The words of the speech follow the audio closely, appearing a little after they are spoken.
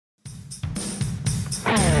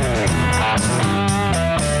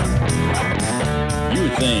You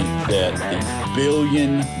would think that the $1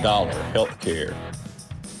 billion healthcare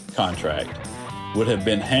contract would have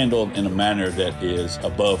been handled in a manner that is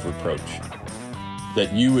above reproach.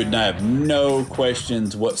 That you would have no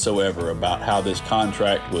questions whatsoever about how this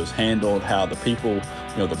contract was handled, how the people,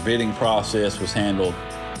 the bidding process was handled.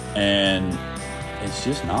 And it's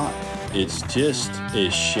just not. It's just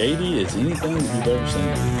as shady as anything that you've ever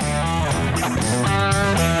seen.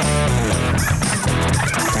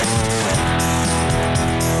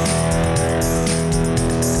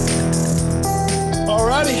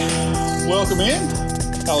 Welcome in.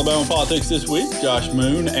 Alabama Politics This Week. Josh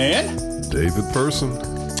Moon and David Person.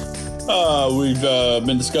 We've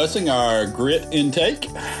been discussing our grit intake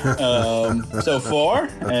so far,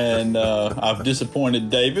 and I've disappointed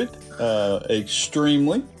David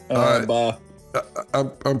extremely.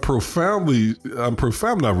 I'm profoundly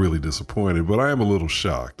not really disappointed, but I am a little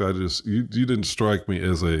shocked. You didn't strike me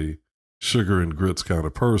as a sugar and grits kind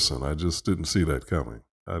of person. I just didn't see that coming.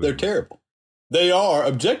 They're terrible. They are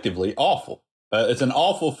objectively awful. It's an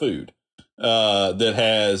awful food that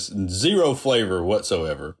has zero flavor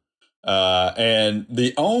whatsoever. And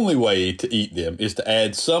the only way to eat them is to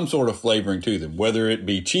add some sort of flavoring to them, whether it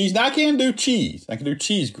be cheese. Now, I can do cheese. I can do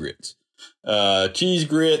cheese grits. Cheese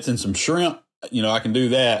grits and some shrimp. I can do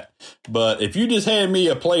that. But if you just hand me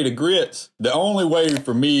a plate of grits, the only way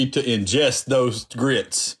for me to ingest those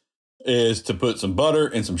grits is to put some butter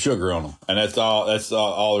and some sugar on them. And that's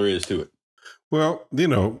all there is to it. Well,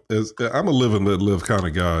 as I'm a live and let live kind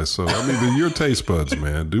of guy. So, they're your taste buds,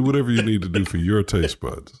 man. Do whatever you need to do for your taste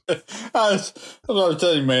buds. I was going to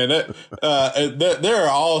tell you, man, that there are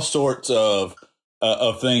all sorts of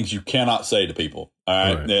things you cannot say to people.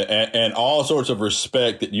 All right. And all sorts of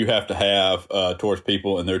respect that you have to have towards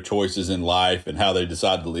people and their choices in life and how they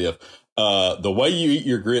decide to live. The way you eat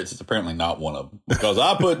your grits is apparently not one of them, because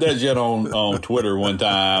I put that shit on Twitter one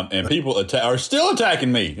time and people are still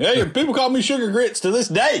attacking me. Hey, people call me sugar grits to this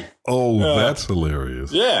day. Oh, that's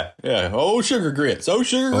hilarious. Yeah. Oh, sugar grits. Oh,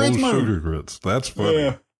 sugar grits. Oh, sugar grits. That's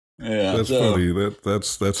funny. Yeah. That's funny.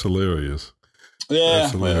 That's hilarious. Yeah.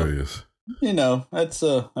 That's hilarious.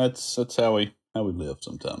 That's how we live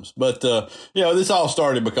sometimes. But this all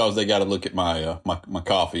started because they got to look at my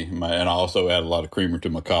coffee, and I also add a lot of creamer to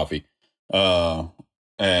my coffee.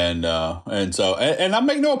 And I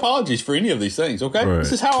make no apologies for any of these things. Okay, right,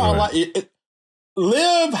 this is how I like it.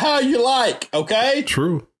 Live how you like. Okay,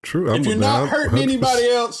 true. If you're not hurting anybody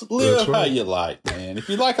else, live right. how you like, man. If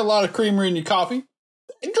you like a lot of creamer in your coffee,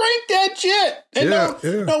 drink that shit, and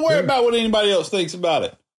don't worry about what anybody else thinks about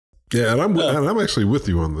it. Yeah, and I'm actually with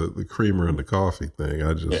you on the creamer and the coffee thing.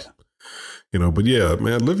 I just, but yeah,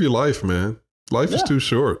 man, live your life, man. Life is too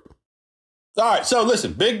short. All right, so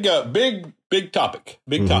listen, big topic.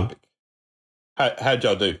 How'd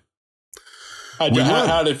y'all do? How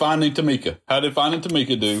did Finding Tamika? How did Finding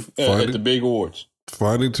Tamika do at the big awards?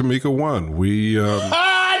 Finding Tamika won.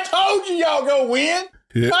 I told you y'all gonna win.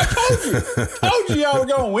 Yeah. I told you y'all were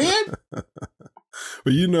gonna win.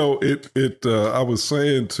 Well, I was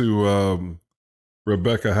saying to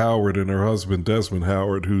Rebecca Howard and her husband Desmond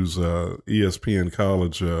Howard, who's ESPN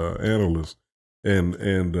college analyst and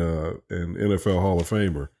NFL Hall of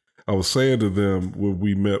Famer. I was saying to them when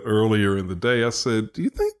we met earlier in the day, I said, "Do you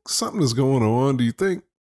think something is going on? Do you think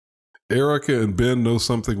Erica and Ben know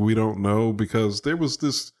something we don't know?" Because there was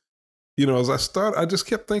this, as I just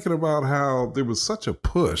kept thinking about how there was such a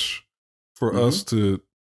push for us to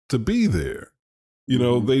be there.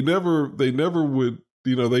 They never would,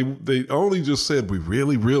 they only just said, "We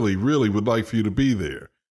really, really, really would like for you to be there."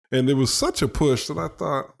 And there was such a push that I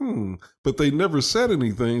thought, but they never said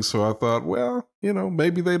anything. So I thought, well,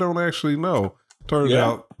 maybe they don't actually know. Turned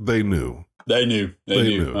out they knew. They knew.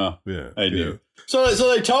 They knew. Yeah. They knew. So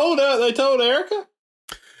they told Erica?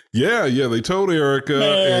 Yeah, they told Erica.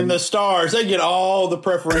 Man, and the stars, they get all the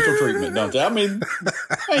preferential treatment, don't they? I mean,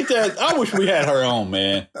 ain't that? I wish we had her on,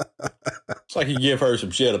 man. It's like you give her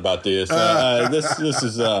some shit about this. This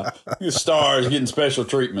is stars getting special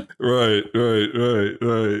treatment. Right.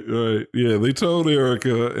 Yeah, they told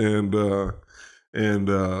Erica, and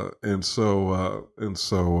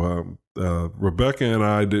so Rebecca and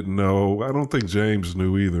I didn't know. I don't think James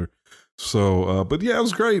knew either. So, but yeah, it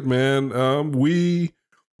was great, man. We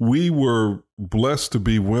were blessed to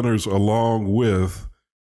be winners along with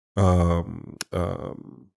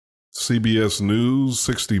CBS News,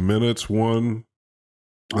 60 Minutes won.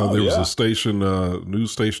 There was a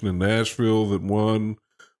news station in Nashville that won,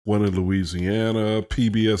 one in Louisiana.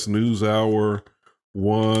 PBS NewsHour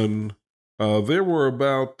won. There were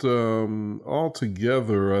about,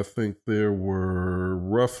 altogether, I think there were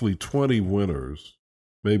roughly 20 winners,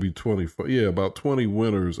 maybe 25. Yeah, about 20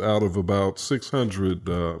 winners out of about 600,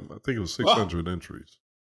 I think it was 600 entries.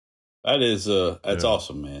 That is that's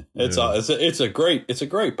awesome, man. It's a great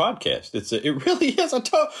podcast. It really is.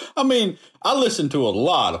 I mean, I listen to a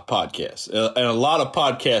lot of podcasts and a lot of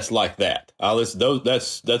podcasts like that. I listen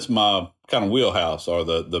that's my kind of wheelhouse, or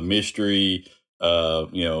the mystery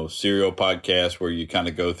serial podcast where you kind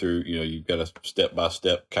of go through, you've got a step by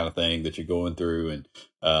step kind of thing that you're going through. And,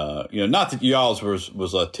 not that y'all's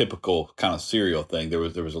was a typical kind of serial thing. There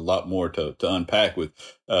was a lot more to unpack with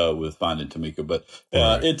Finding Tamika, but,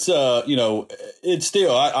 Right. it's, it's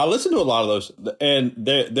still, I listen to a lot of those, and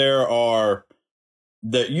there are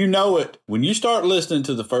that, it when you start listening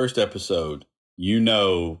to the first episode,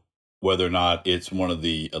 whether or not it's one of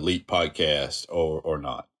the elite podcasts or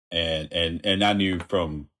not. And I knew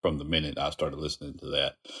from the minute I started listening to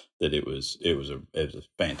that it was a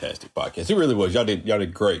fantastic podcast. It really was. Y'all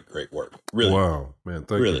did great work. Really. Wow, man.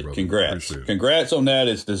 Thank you, brother. Congrats on that.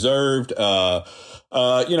 It's deserved. Let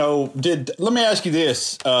me ask you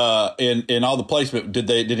this, in all the placement, did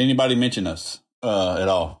anybody mention us at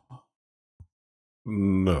all?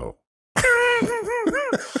 No.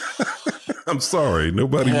 I'm sorry.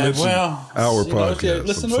 Nobody mentioned our podcast.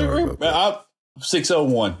 Listen, we were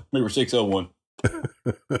 601. We were 601.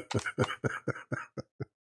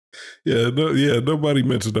 Nobody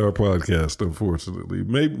mentioned our podcast, unfortunately.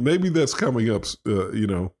 Maybe that's coming up,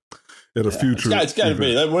 at a future. It's got to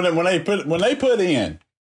be. When they put in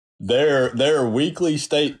their weekly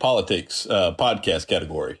state politics podcast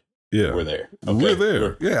category. Yeah, we're there. Okay. We're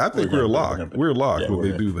there. I think we're locked. We're locked when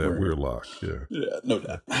they do that. We're locked. Yeah, no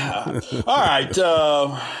doubt. All right.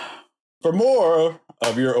 For more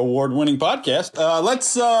of your award-winning podcast,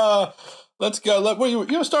 let's go.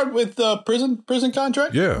 You start with prison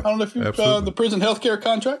contract. Yeah, I don't know if you the prison healthcare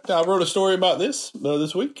contract. I wrote a story about this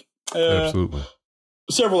week. Absolutely.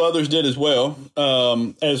 Several others did as well.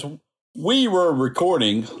 As we were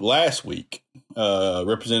recording last week,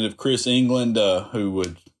 Representative Chris England, who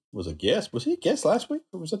was a guest. Was he a guest last week,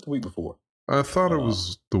 or was that the week before? I thought it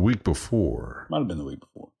was the week before. Might have been the week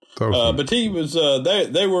before. But he was.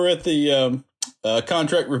 They were at the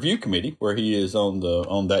contract review committee, where he is on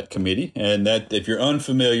that committee. And that, if you're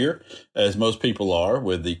unfamiliar, as most people are,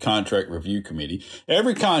 with the contract review committee,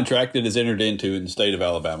 every contract that is entered into in the state of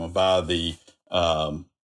Alabama by the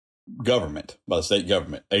government, by the state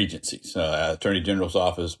government agencies, Attorney General's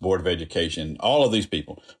office, Board of Education, all of these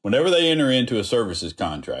people, whenever they enter into a services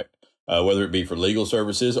contract, whether it be for legal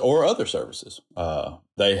services or other services,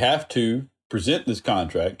 they have to present this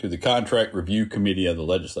contract to the contract review committee of the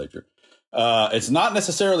legislature. It's not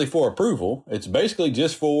necessarily for approval. It's basically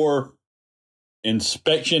just for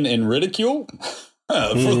inspection and ridicule.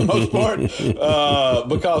 For the most part,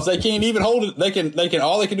 because they can't even hold it. They can.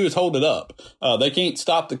 All they can do is hold it up. They can't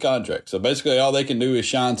stop the contract. So basically, all they can do is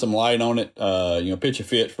shine some light on it. Pitch a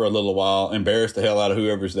fit for a little while, embarrass the hell out of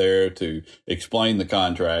whoever's there to explain the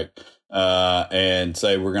contract, and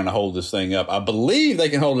say we're going to hold this thing up. I believe they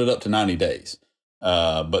can hold it up to 90 days.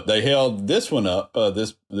 But they held this one up.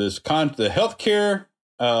 The healthcare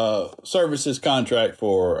services contract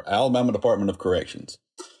for Alabama Department of Corrections.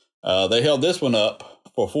 They held this one up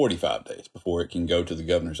for 45 days before it can go to the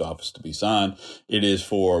governor's office to be signed. It is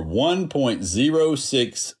for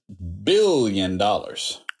 $1.06 billion.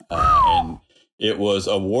 And it was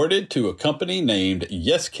awarded to a company named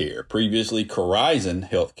YesCare, previously Corizon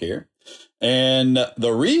Healthcare. And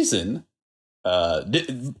the reason, are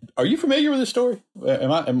you familiar with this story?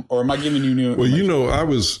 Am I giving you new information? Well, I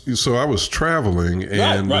was traveling,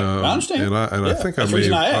 and right. I understand. I think I may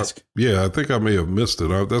have. I think I may have missed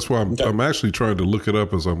it. That's why I'm actually trying to look it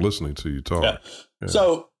up as I'm listening to you talk. Yeah.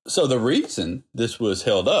 So the reason this was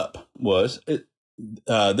held up was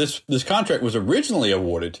this contract was originally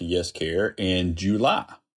awarded to YesCare in July.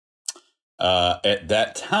 At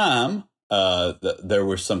that time, there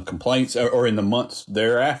were some complaints, or in the months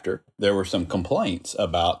thereafter, there were some complaints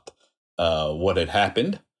about what had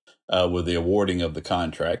happened with the awarding of the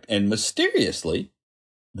contract, and mysteriously,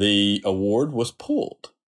 the award was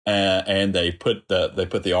pulled, and they put the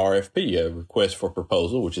RFP, a request for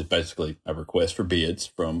proposal, which is basically a request for bids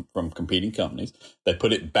from competing companies. They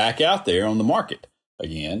put it back out there on the market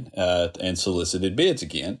again, and solicited bids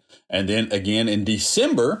again, and then again in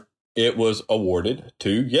December, it was awarded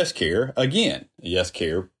to YesCare again.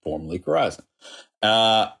 YesCare, formerly Corizon.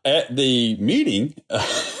 At the meeting,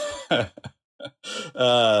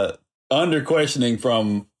 under questioning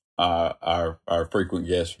from our frequent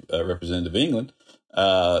guest, Representative England,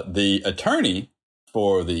 the attorney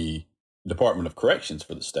for the Department of Corrections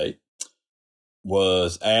for the state,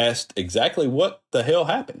 was asked exactly what the hell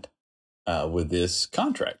happened with this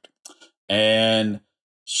contract. And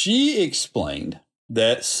she explained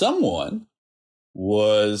that someone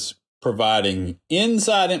was providing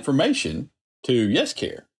inside information to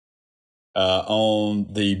YesCare on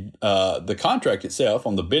the contract itself,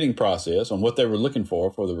 on the bidding process, on what they were looking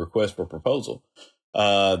for the request for proposal.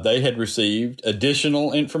 They had received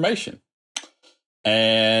additional information,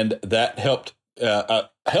 and that helped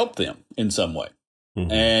them in some way.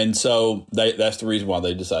 Mm-hmm. And so that's the reason why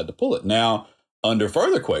they decided to pull it. Now, under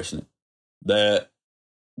further questioning, that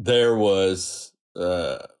there was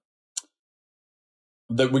that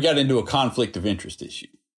we got into a conflict of interest issue.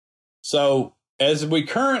 So as we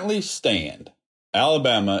currently stand,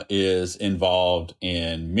 Alabama is involved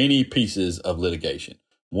in many pieces of litigation.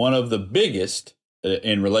 One of the biggest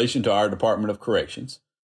in relation to our Department of Corrections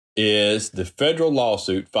is the federal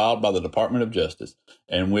lawsuit filed by the Department of Justice,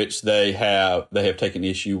 in which they have taken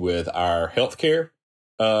issue with our health care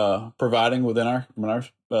providing within our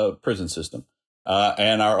prison system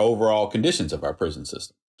and our overall conditions of our prison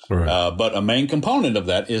system. Right. But a main component of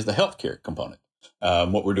that is the healthcare component.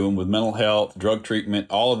 What we're doing with mental health, drug treatment,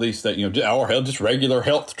 all of these things, or just regular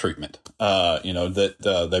health treatment,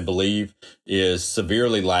 that they believe is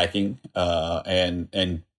severely lacking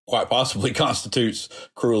and quite possibly constitutes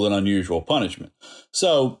cruel and unusual punishment.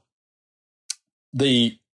 So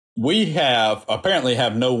we apparently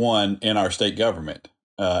have no one in our state government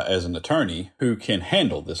as an attorney who can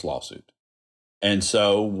handle this lawsuit. And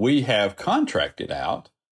so we have contracted out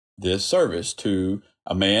this service to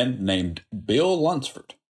a man named Bill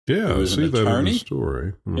Lunsford. Yeah, I see that in the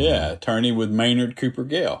story. Mm-hmm. Yeah, attorney with Maynard Cooper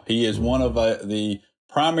Gale. He is one of the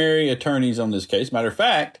primary attorneys on this case. Matter of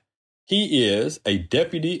fact, he is a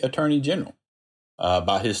deputy attorney general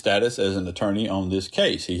by his status as an attorney on this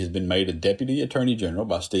case. He has been made a deputy attorney general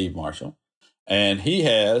by Steve Marshall. And he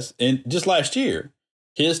has, just last year,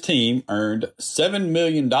 his team earned $7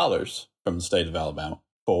 million from the state of Alabama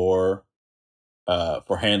for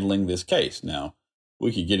handling this case. Now,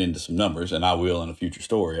 we could get into some numbers, and I will in a future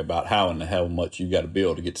story, about how in the hell much you got to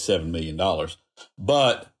bill to get to $7 million.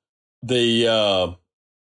 But the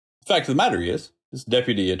fact of the matter is, this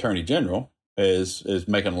deputy attorney general is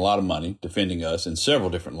making a lot of money defending us in several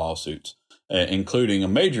different lawsuits, including a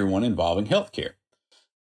major one involving healthcare.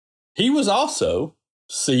 He was also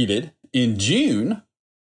seated in June,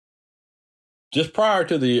 just prior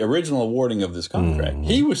to the original awarding of this contract. Mm-hmm.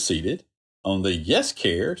 He was seated on the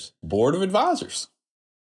YesCare's board of advisors.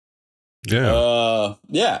 Yeah.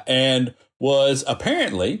 And was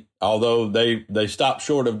apparently, although they stopped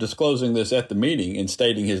short of disclosing this at the meeting and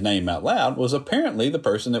stating his name out loud, was apparently the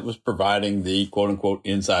person that was providing the quote unquote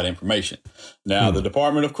inside information. Now, the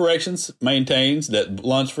Department of Corrections maintains that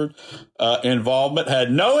Lunsford involvement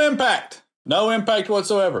had no impact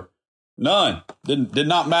whatsoever. None. Did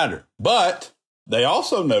not matter. But they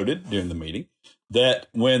also noted during the meeting that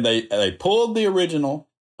when they pulled the original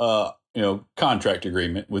contract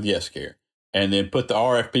agreement with YesCare and then put the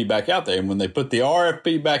RFP back out there, and when they put the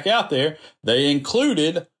RFP back out there, they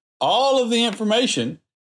included all of the information,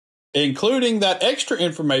 including that extra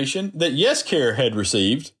information that YesCare had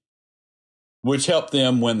received, which helped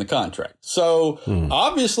them win the contract. So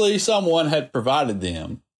obviously someone had provided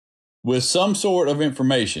them with some sort of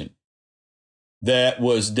information that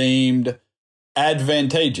was deemed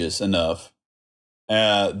advantageous enough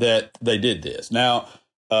that they did this. Now,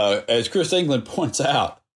 as Chris England points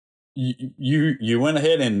out, you went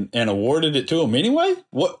ahead and awarded it to them anyway.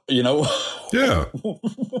 What Yeah.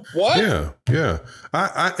 What? Yeah.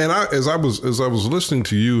 I as I was listening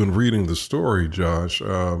to you and reading the story, Josh,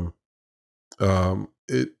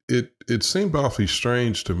 it seemed awfully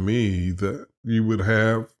strange to me that you would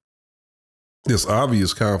have this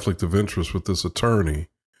obvious conflict of interest with this attorney,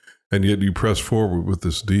 and yet you press forward with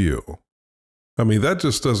this deal. I mean, that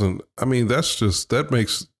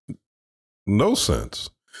makes no sense.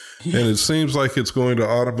 Yeah. And it seems like it's going to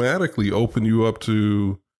automatically open you up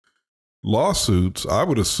to lawsuits, I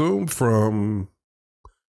would assume, from,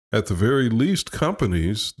 at the very least,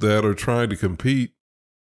 companies that are trying to compete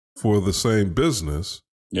for the same business.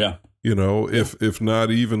 Yeah. If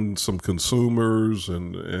not even some consumers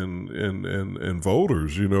and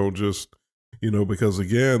voters, because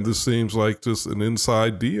again, this seems like just an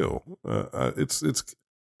inside deal. How is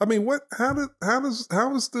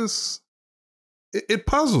this? It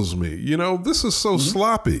puzzles me. This is so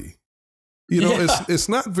sloppy. It's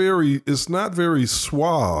not very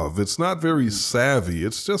suave. It's not very savvy.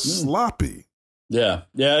 It's just sloppy. Yeah.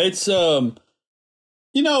 Yeah. It's,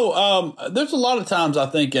 There's a lot of times I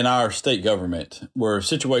think in our state government where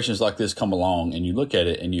situations like this come along and you look at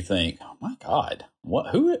it and you think, oh my God,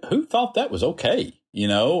 who thought that was okay?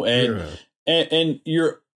 And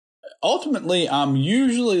you're ultimately, I'm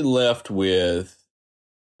usually left with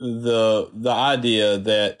the idea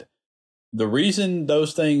that the reason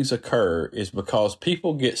those things occur is because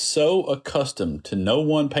people get so accustomed to no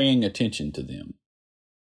one paying attention to them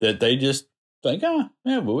that they just think,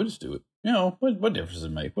 we'll just do it. What difference does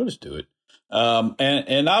it make? We'll just do it.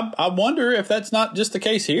 And I wonder if that's not just the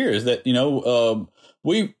case here, is that,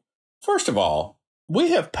 first of all,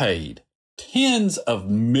 we have paid tens of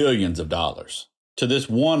millions of dollars to this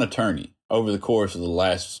one attorney over the course of the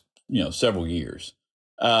last, several years,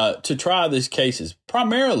 to try these cases,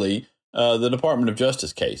 primarily the Department of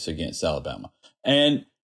Justice case against Alabama. And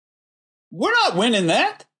we're not winning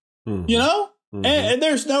that, Mm-hmm. And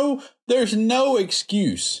there's no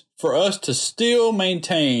excuse for us to still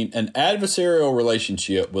maintain an adversarial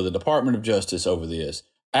relationship with the Department of Justice over this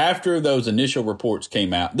after those initial reports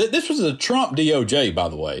came out. This was a Trump DOJ, by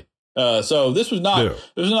the way. So this was not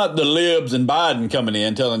the libs and Biden coming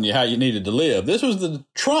in telling you how you needed to live. This was the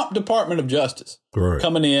Trump Department of Justice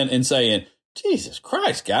coming in and saying, Jesus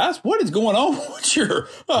Christ, guys, what is going on with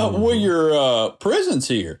your prisons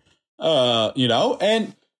here?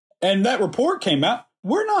 And that report came out.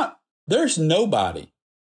 There's nobody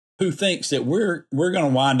who thinks that we're going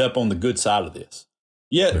to wind up on the good side of this.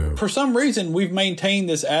 Yet, for some reason, we've maintained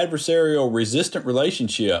this adversarial, resistant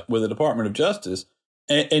relationship with the Department of Justice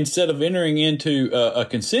instead of entering into a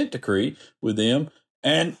consent decree with them.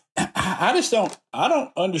 And I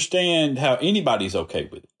don't understand how anybody's okay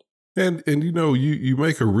with it. And you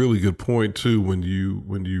make a really good point too when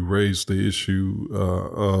you raise the issue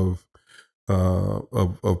of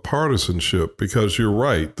partisanship, because you're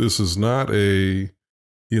right. This is not this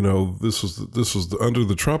was under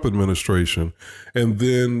the Trump administration. And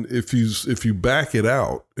then if you back it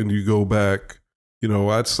out and you go back,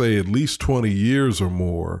 I'd say at least 20 years or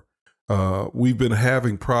more, we've been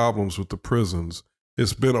having problems with the prisons.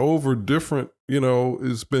 It's been over different,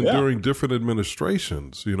 it's been during different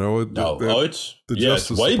administrations, the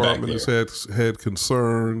Justice Department has had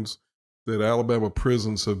concerns that Alabama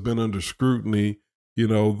prisons have been under scrutiny.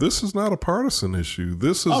 This is not a partisan issue.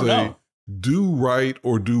 This is a do right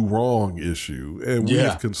or do wrong issue. And we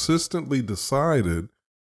have consistently decided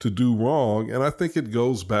to do wrong. And I think it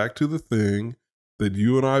goes back to the thing that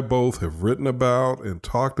you and I both have written about and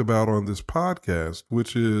talked about on this podcast,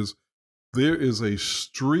 which is there is a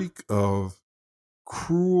streak of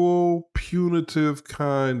cruel, punitive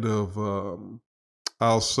kind of,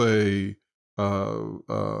 I'll say,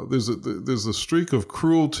 there's a streak of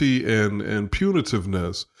cruelty and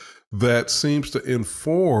punitiveness that seems to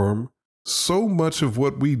inform so much of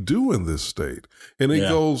what we do in this state. And it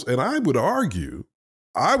goes, and I would argue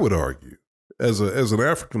as an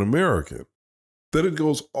African American, that it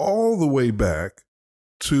goes all the way back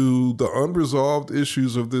to the unresolved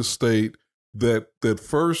issues of this state that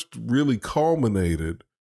first really culminated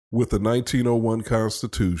with the 1901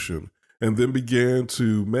 Constitution, and then began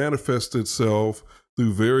to manifest itself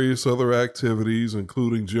through various other activities,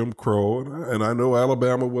 including Jim Crow. And I know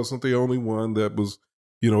Alabama wasn't the only one that was,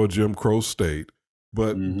 a Jim Crow state,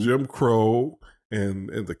 but Jim Crow and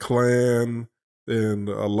the Klan and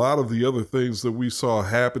a lot of the other things that we saw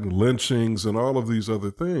happen, lynchings and all of these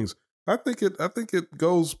other things. I think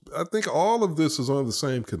all of this is on the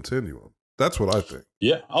same continuum. That's what I think.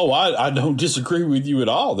 Yeah. Oh, I don't disagree with you at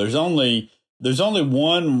all. There's only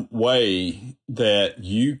one way that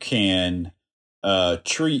you can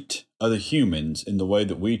treat other humans in the way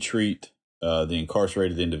that we treat the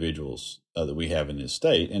incarcerated individuals that we have in this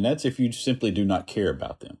state, and that's if you simply do not care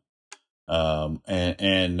about them.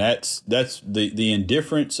 And that's the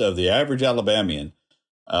indifference of the average Alabamian.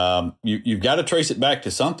 You've got to trace it back to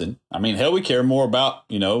something. I mean, hell, we care more about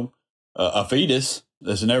a fetus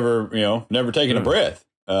that's never taken a breath,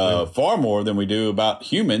 far more than we do about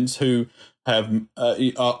humans who have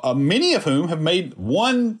many of whom have made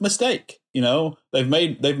one mistake.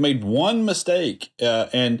 They've made one mistake,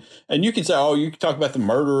 and you can say, you can talk about the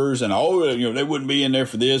murderers and they wouldn't be in there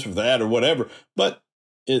for this or that or whatever, but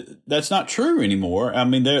that's not true anymore. I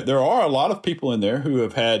mean, there are a lot of people in there who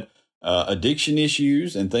have had addiction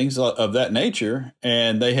issues and things of that nature,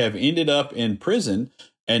 and they have ended up in prison,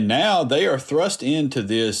 and now they are thrust into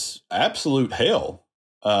this absolute hell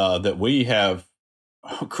that we have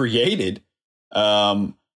created.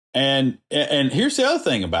 And here's the other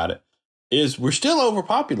thing about it is we're still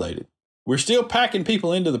overpopulated. We're still packing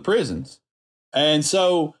people into the prisons. And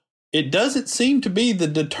so it doesn't seem to be the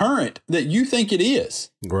deterrent that you think it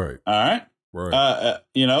is. Right. All right. Right.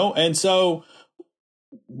 And so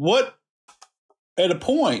what, at a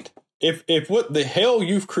point, if what the hell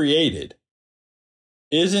you've created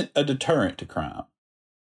isn't a deterrent to crime,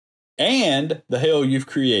 and the hell you've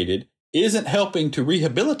created isn't helping to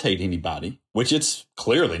rehabilitate anybody, which it's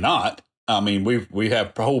clearly not. I mean, we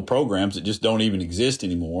have whole programs that just don't even exist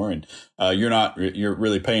anymore, and you're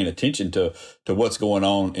really paying attention to what's going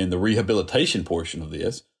on in the rehabilitation portion of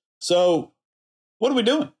this. So, what are we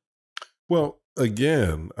doing? Well,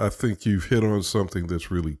 again, I think you've hit on something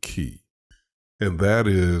that's really key, and that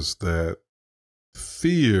is that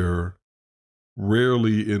fear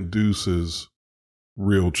rarely induces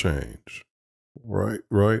real change.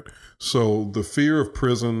 Right. So the fear of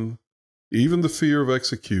prison, even the fear of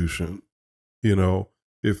execution,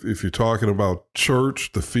 if you're talking about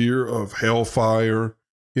church, the fear of hellfire,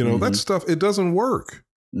 that stuff, it doesn't work.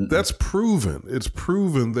 Mm-mm. That's proven. It's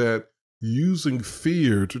proven that using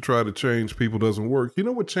fear to try to change people doesn't work. You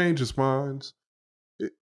know what changes minds?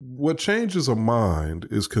 What changes a mind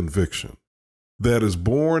is conviction that is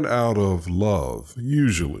born out of love,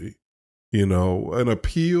 usually. An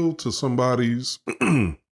appeal to somebody's,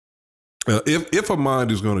 if a mind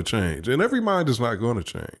is going to change, and every mind is not going to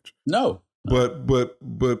change. No. But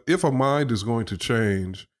if a mind is going to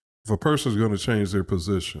change, if a person is going to change their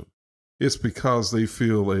position, it's because they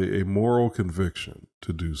feel a moral conviction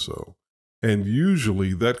to do so. And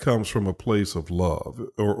usually that comes from a place of love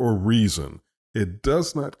or reason. It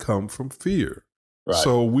does not come from fear. Right.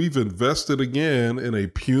 So we've invested again in a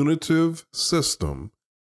punitive system,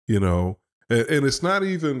 and it's not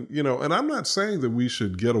even, and I'm not saying that we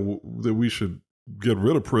should get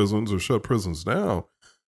rid of prisons or shut prisons down.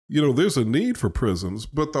 There's a need for prisons,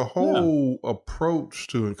 but the whole approach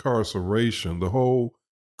to incarceration, the whole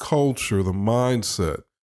culture, the mindset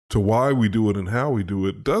to why we do it and how we do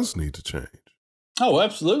it does need to change. Oh,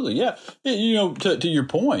 absolutely. Yeah. To your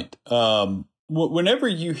point, whenever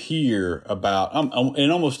you hear about,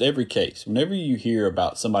 in almost every case, whenever you hear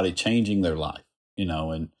about somebody changing their life,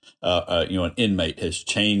 and an inmate has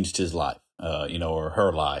changed his life, or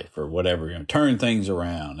her life or whatever, turned things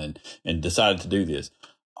around and decided to do this.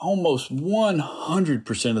 Almost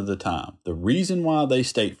 100% of the time, the reason why they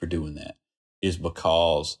state for doing that is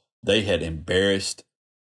because they had embarrassed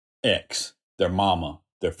X, their mama,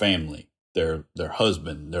 their family, their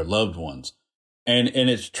husband, their loved ones. And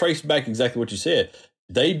it's traced back exactly what you said.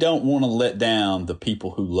 They don't want to let down the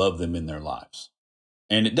people who love them in their lives.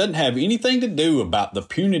 And it doesn't have anything to do about the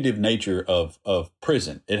punitive nature of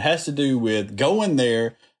prison. It has to do with going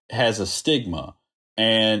there has a stigma,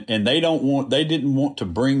 and they didn't want to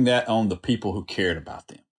bring that on the people who cared about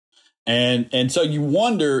them. And so you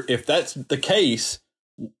wonder if that's the case,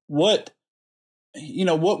 what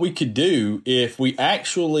we could do if we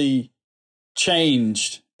actually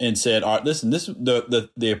changed and said, all right, listen, this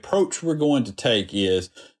the approach we're going to take is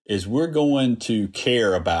we're going to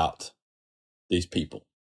care about these people.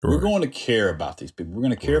 Right. We're going to care about these people. We're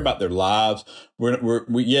going to care about their lives.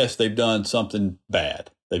 Yes, they've done something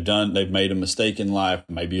bad. They've made a mistake in life,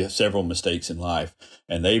 maybe several mistakes in life,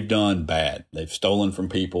 and they've done bad. They've stolen from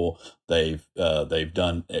people. They've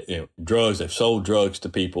done drugs. They've sold drugs to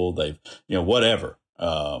people. They've, whatever,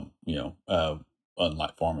 unlike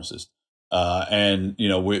pharmacists. And,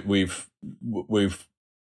 we've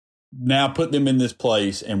now put them in this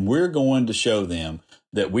place, and we're going to show them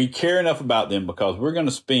that we care enough about them because we're going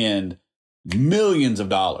to spend millions and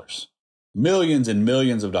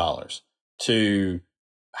millions of dollars to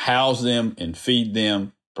house them and feed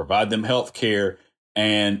them, provide them health care.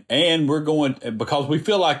 And we're going, because we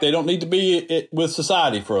feel like they don't need to be with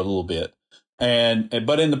society for a little bit.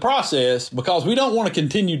 But in the process, because we don't want to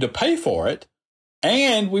continue to pay for it,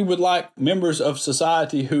 and we would like members of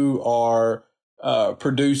society who are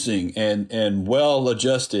producing and well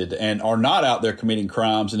adjusted and are not out there committing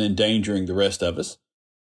crimes and endangering the rest of us,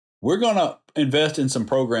 we're going to invest in some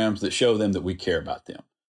programs that show them that we care about them.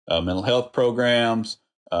 Mental health programs,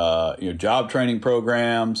 job training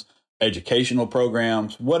programs, educational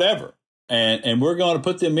programs, whatever. And we're going to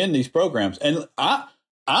put them in these programs. And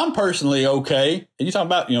I'm personally okay. And you talk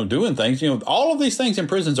about, doing things, all of these things in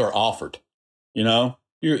prisons are offered,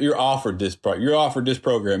 You're offered this you're offered this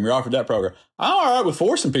program, you're offered that program. I'm all right with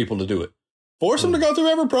forcing people to do it. Force them to go through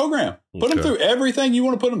every program. Put them through everything you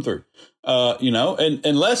want to put them through. And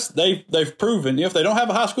unless they've proven, if they don't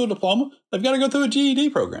have a high school diploma, they've got to go through a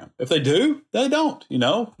GED program. If they do, they don't.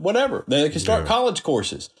 Whatever. They can start college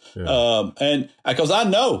courses. Yeah. And because I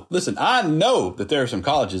know that there are some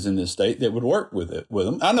colleges in this state that would work with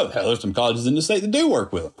them. I know there's some colleges in this state that do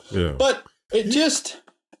work with them. Yeah. But it just,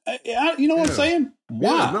 You know what I'm saying?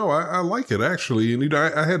 Why? Yeah, no, I like it actually, and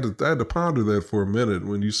I had to ponder that for a minute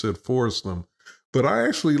when you said force them, but I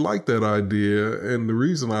actually like that idea, and the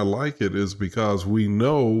reason I like it is because we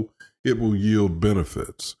know it will yield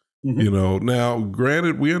benefits. Mm-hmm. Now,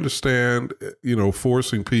 granted, we understand,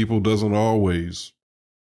 forcing people doesn't always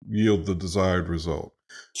yield the desired result.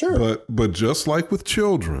 Sure. But just like with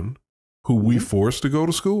children who we force to go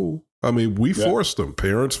to school, I mean, we force them.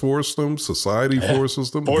 Parents force them. Society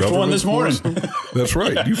forces them. Forced one this morning. That's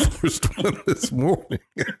right. Yeah. You forced one this morning.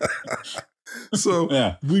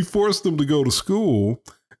 So we force them to go to school.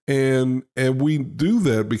 And we do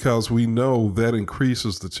that because we know that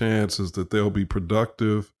increases the chances that they'll be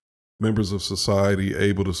productive members of society,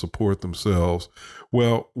 able to support themselves.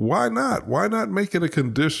 Well, why not? Why not make it a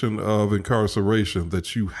condition of incarceration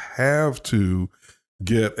that you have to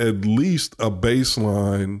get at least a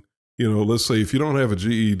baseline? Let's say if you don't have a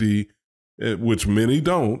GED, which many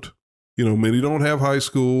don't, many don't have high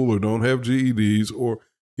school or don't have GEDs, or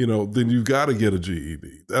then you've got to get a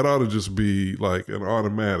GED. That ought to just be like an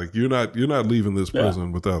automatic. You're not leaving this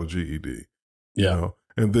prison without a GED.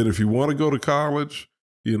 And then if you want to go to college,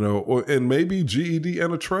 and maybe GED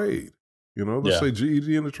and a trade. Let's say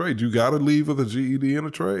GED and a trade. You got to leave with a GED and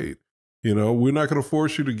a trade. We're not going to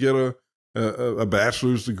force you to get a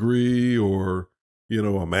bachelor's degree or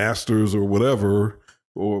a master's or whatever,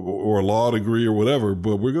 or a law degree or whatever.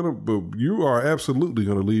 But you are absolutely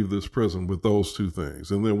going to leave this prison with those two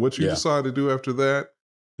things. And then what you decide to do after that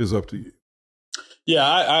is up to you. Yeah,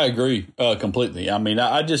 I agree completely. I mean,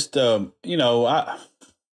 I just but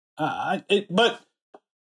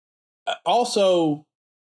also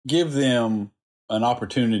give them an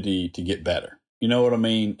opportunity to get better. You know what I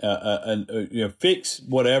mean? Fix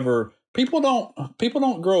whatever. People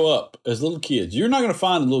don't grow up as little kids. You're not going to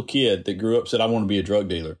find a little kid that grew up said, "I want to be a drug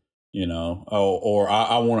dealer," or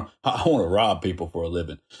I want to rob people for a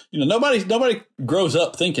living. Nobody grows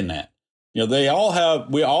up thinking that. We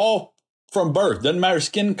all from birth, doesn't matter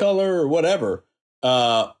skin color or whatever.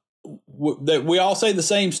 That we all say the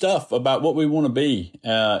same stuff about what we want to be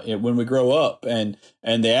when we grow up, and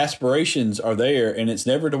the aspirations are there, and it's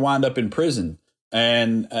never to wind up in prison.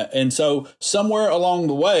 And so somewhere along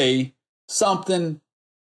the way, something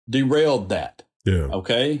derailed that. Yeah.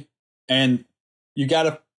 Okay. And you got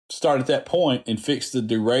to start at that point and fix the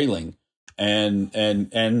derailing. And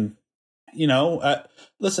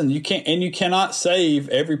listen, you cannot save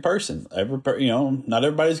every person. Not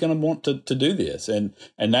everybody's going to want to do this, and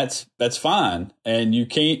that's fine. And you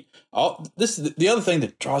can't. This is the other thing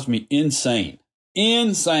that drives me insane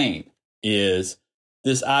is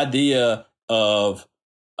this idea of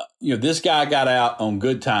this guy got out on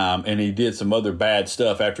good time and he did some other bad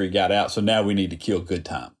stuff after he got out, so now we need to kill good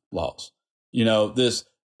time laws. This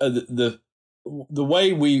the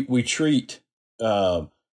way we treat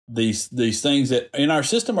these things that in our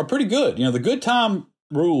system are pretty good. The good time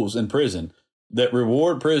rules in prison that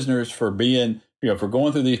reward prisoners for being, for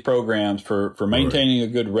going through these programs, for maintaining a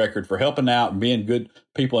good record, for helping out and being good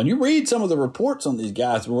people. And you read some of the reports on these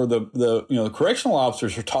guys where the correctional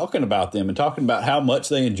officers are talking about them and talking about how much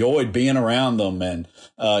they enjoyed being around them, and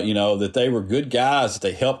that they were good guys, that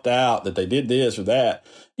they helped out, that they did this or that.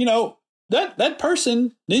 That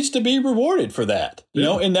person needs to be rewarded for that,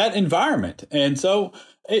 in that environment. And so,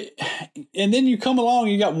 and then you come along,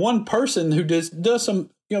 you got one person who does some,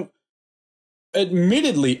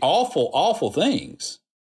 admittedly awful things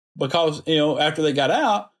because, after they got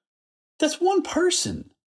out. That's one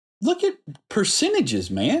person. Look at percentages,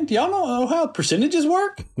 man. Do y'all know how percentages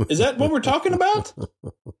work? Is that what we're talking about?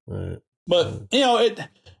 Right. But,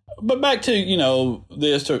 but back to,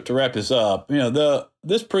 this to wrap this up,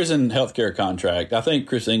 this prison healthcare contract, I think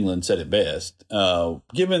Chris England said it best.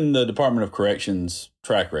 Given the Department of Corrections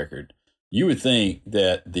track record, you would think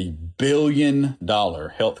that the $1 billion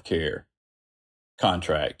healthcare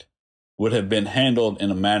contract would have been handled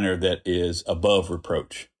in a manner that is above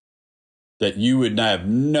reproach. That you would have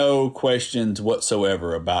no questions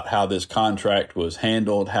whatsoever about how this contract was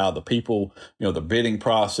handled, how the people, the bidding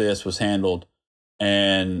process was handled.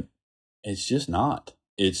 And it's just not.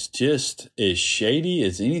 It's just as shady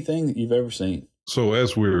as anything that you've ever seen. So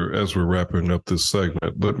as we're wrapping up this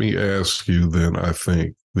segment, let me ask you then, I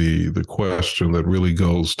think, the question that really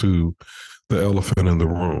goes to the elephant in the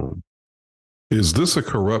room. Is this a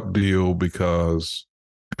corrupt deal because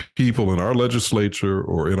people in our legislature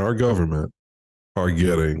or in our government are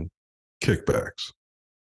getting kickbacks?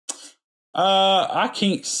 I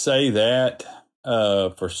can't say that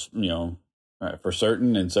for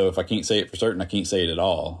certain, and so if I can't say it for certain, I can't say it at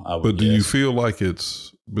all. But do you feel like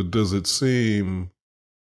but does it seem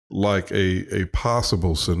like a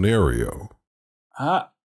possible scenario. I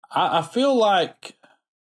feel like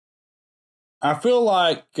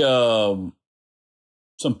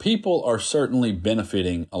some people are certainly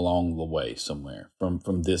benefiting along the way somewhere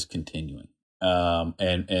from this continuing.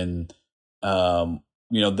 There's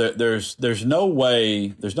no way,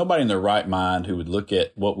 there's nobody in their right mind who would look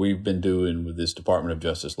at what we've been doing with this Department of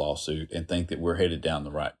Justice lawsuit and think that we're headed down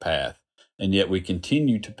the right path. And yet we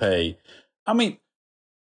continue to pay. I mean,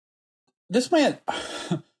 this man,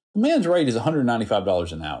 the man's rate is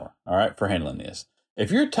 $195 an hour, all right, for handling this. If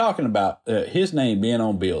you're talking about his name being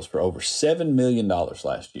on bills for over $7 million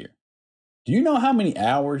last year, do you know how many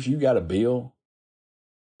hours you got to bill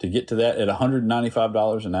to get to that at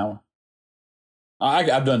 $195 an hour?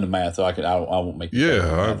 I've done the math, so I won't make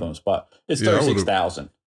math on the spot. It's 36,000.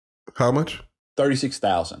 How much?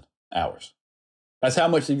 36,000 hours. That's how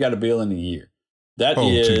much you got to bill in a year. That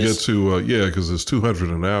is to get to because it's 200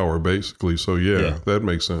 an hour basically. So that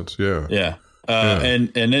makes sense. Yeah.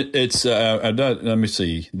 And it's let me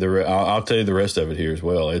see. I'll tell you the rest of it here as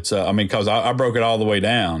well. It's because I broke it all the way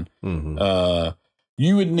down. Mm-hmm.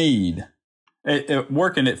 You would need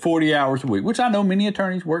working at 40 hours a week, which I know many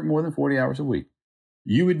attorneys work more than 40 hours a week.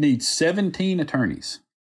 You would need 17 attorneys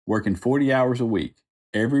working 40 hours a week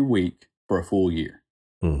every week for a full year.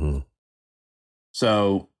 Mm-hmm.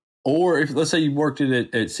 So, or if let's say you worked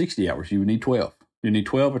it at 60 hours, you would need 12. You need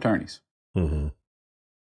 12 attorneys. Mm-hmm.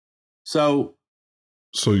 So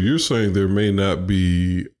you're saying there may not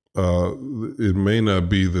be, it may not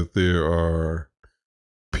be that there are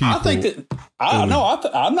people. I think that,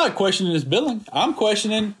 I'm not questioning his billing. I'm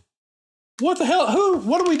questioning what the hell,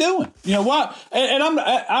 what are we doing? You know, why? And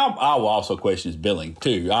I will also question his billing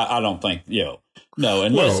too. I don't think, no,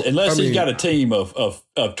 unless he's got a team of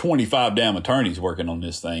 25 damn attorneys working on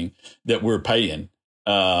this thing that we're paying.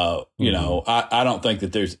 I don't think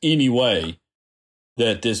that there's any way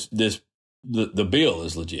that the bill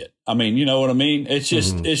is legit. I mean, you know what I mean? It's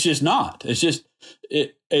just it's just not. It's just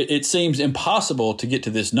it seems impossible to get to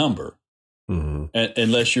this number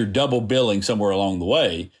unless you're double billing somewhere along the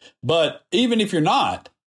way. But even if you're not,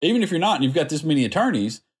 and you've got this many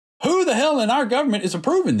attorneys, who the hell in our government is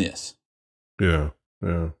approving this? Yeah.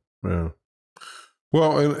 Well,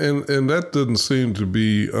 and that doesn't seem to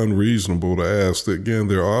be unreasonable to ask. That again,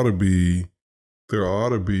 there ought to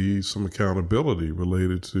be some accountability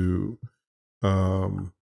related to,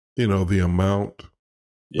 the amount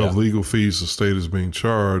of legal fees the state is being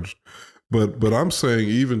charged. But I'm saying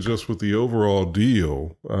even just with the overall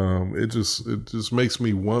deal, it just makes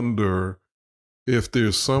me wonder if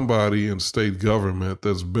there's somebody in state government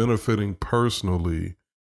that's benefiting personally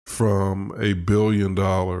from a $1 billion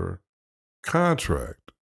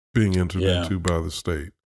contract being entered into by the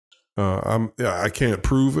state. I can't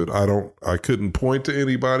prove it. I couldn't point to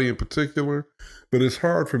anybody in particular, but it's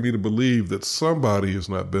hard for me to believe that somebody is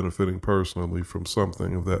not benefiting personally from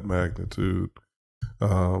something of that magnitude.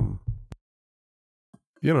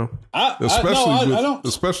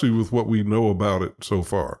 Especially with what we know about it so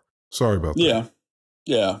far. Sorry about that.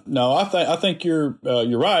 Yeah. No, I think you're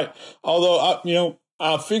right. Although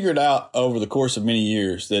I figured out over the course of many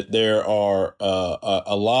years that there are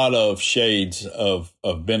a lot of shades of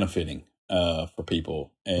benefiting for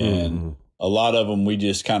people, and a lot of them we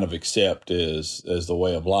just kind of accept as the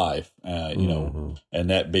way of life, and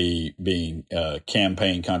that being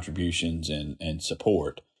campaign contributions and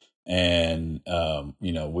support, and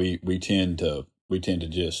we tend to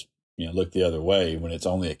just look the other way when it's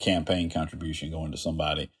only a campaign contribution going to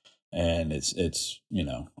somebody. And it's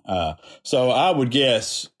so I would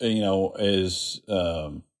guess, is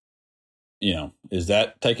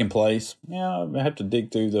that taking place? Yeah, I have to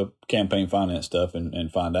dig through the campaign finance stuff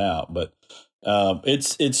and find out. But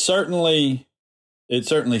it certainly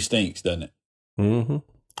stinks, doesn't it? Mm-hmm.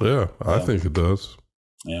 Yeah, I think it does.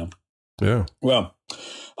 Yeah. Well,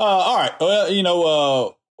 all right.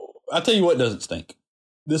 Well, I'll tell you what doesn't stink.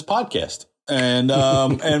 This podcast. And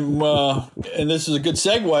this is a good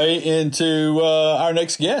segue into our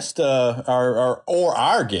next guest,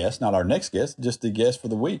 our guest, not our next guest, just the guest for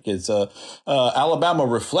the week. It's Alabama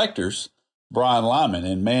Reflectors, Brian Lyman.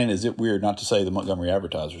 And man, is it weird not to say the Montgomery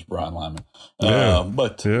Advertiser's Brian Lyman.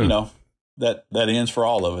 But that ends for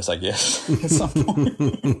all of us, I guess, at some point.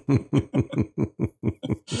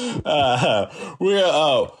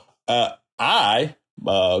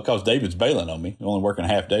 Because David's bailing on me, only working a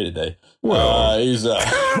half day today. Well, he's,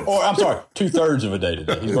 I'm sorry, 2/3 of a day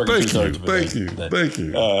today. He's working 2/3 of a day today. Thank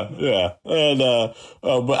you. But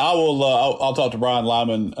I will. I'll talk to Brian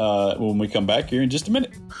Lyman when we come back here in just a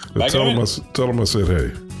minute. Tell him I said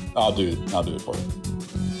hey. I'll do it for you.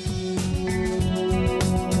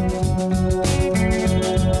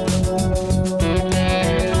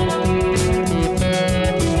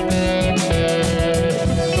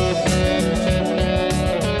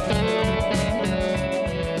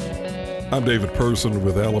 David Person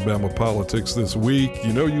with Alabama Politics This Week.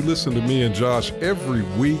 You know, you listen to me and Josh every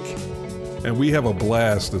week, and we have a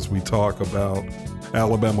blast as we talk about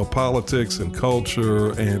Alabama politics and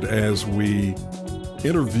culture, and as we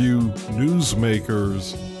interview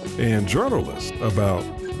newsmakers and journalists about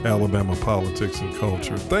Alabama politics and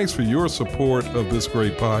culture. Thanks for your support of this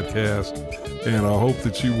great podcast, and I hope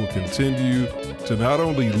that you will continue to not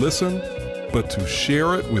only listen, but to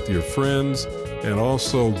share it with your friends, and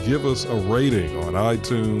also give us a rating on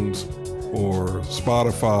iTunes or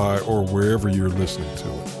Spotify or wherever you're listening to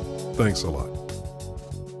it. Thanks a lot.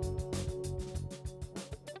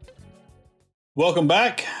 Welcome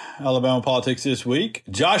back, Alabama Politics This Week.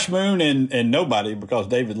 Josh Moon and nobody, because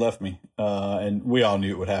David left me, and we all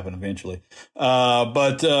knew it would happen eventually.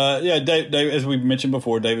 Dave, as we mentioned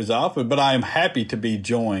before, David's off, but I am happy to be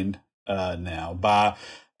joined now by,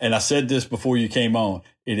 and I said this before you came on,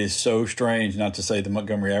 it is so strange not to say the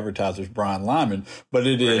Montgomery Advertiser's Brian Lyman, but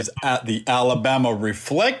it is at the Alabama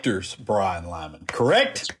Reflector's Brian Lyman,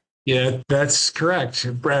 correct? Yeah, that's correct.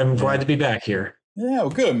 I'm glad to be back here. Yeah,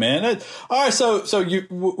 well, good, man. All right, so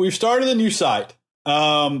we've started a new site.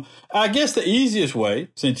 I guess the easiest way,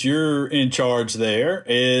 since you're in charge there,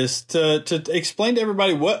 is to explain to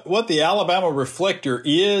everybody what the Alabama Reflector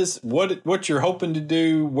is, what you're hoping to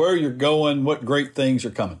do, where you're going, what great things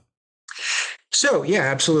are coming. So, yeah,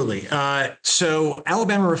 absolutely. So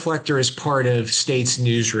Alabama Reflector is part of States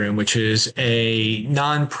Newsroom, which is a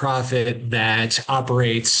nonprofit that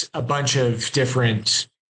operates a bunch of different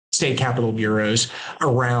state capitol bureaus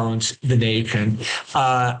around the nation.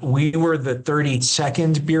 We were the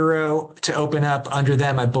 32nd bureau to open up under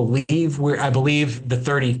them. I believe the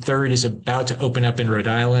 33rd is about to open up in Rhode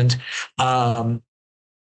Island.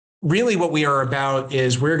 Really what we are about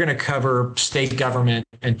is we're going to cover state government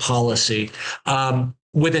and policy,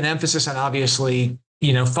 with an emphasis on obviously,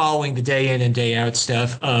 following the day in and day out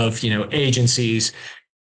stuff of, agencies,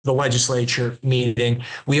 the legislature meeting.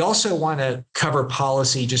 We also want to cover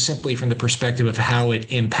policy just simply from the perspective of how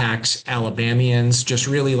it impacts Alabamians, just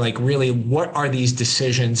really what are these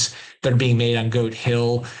decisions that are being made on Goat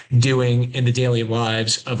Hill doing in the daily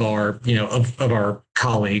lives of our, of our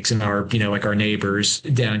colleagues and our, our neighbors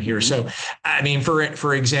down here. So, I mean,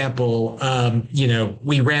 for example, one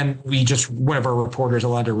of our reporters,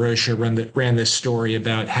 Alondra Rocha, ran this story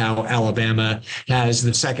about how Alabama has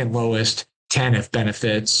the second lowest TANF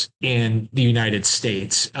benefits in the United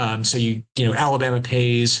States. Alabama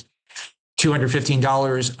pays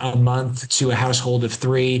 $215 a month to a household of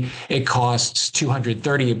three. It costs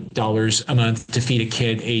 $230 a month to feed a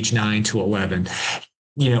kid age 9 to 11.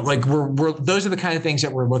 We're those are the kind of things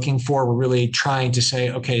that we're looking for. We're really trying to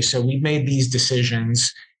say, okay, so we've made these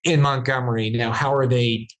decisions in Montgomery. Now, how are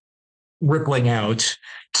they rippling out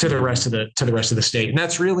to the rest of the state? And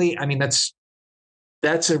that's really,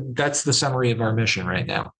 that's the summary of our mission right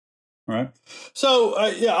now. All right. So,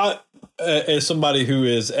 as somebody who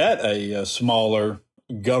is at a smaller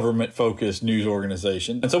government-focused news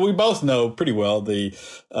organization, and so we both know pretty well the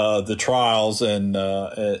trials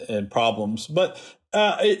and problems. But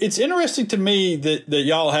it's interesting to me that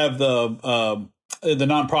y'all have the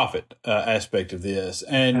nonprofit aspect of this,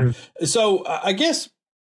 and so I guess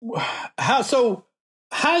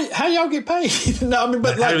How y'all get paid? No,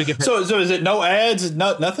 how do we get paid? So is it no ads,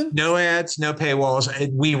 nothing? No ads, no paywalls.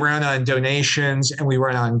 We run on donations and we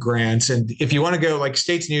run on grants. And if you want to go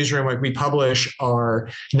States Newsroom, we publish our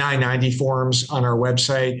 990 forms on our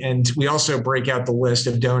website, and we also break out the list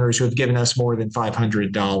of donors who have given us more than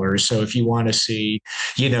 $500. So if you want to see,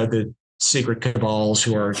 the secret cabals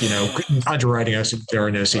who are, underwriting us, there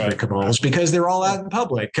are no secret cabals because they're all out in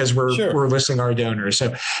public because we're listing our donors.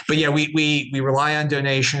 So, but yeah, we rely on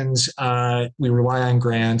donations, we rely on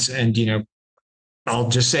grants, and I'll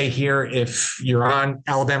just say here, if you're on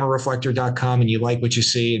AlabamaReflector.com and you like what you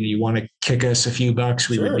see and you want to kick us a few bucks,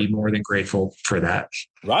 we would be more than grateful for that.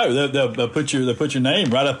 Right. They'll put your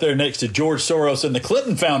name right up there next to George Soros and the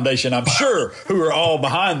Clinton Foundation, I'm sure, who are all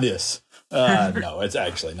behind this. No, it's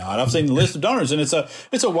actually not. I've seen the list of donors, and it's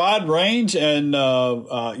a wide range, and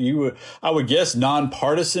I would guess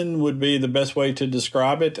nonpartisan would be the best way to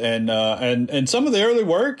describe it. And some of the early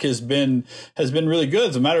work has been really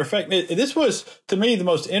good. As a matter of fact, this was to me the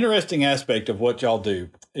most interesting aspect of what y'all do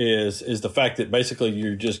is the fact that basically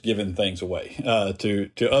you're just giving things away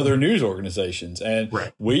to other news organizations, and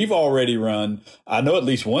we've already run. I know at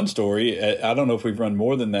least one story. I don't know if we've run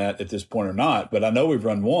more than that at this point or not, but I know we've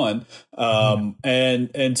run one.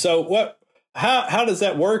 And so how does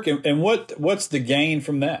that work, and what's the gain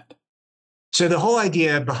from that? So the whole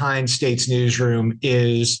idea behind States Newsroom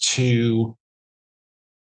is to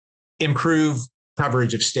improve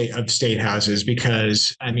coverage of state houses,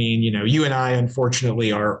 because I mean, you and I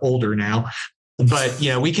unfortunately are older now, but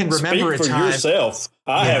we can remember Speak a for time. yourself.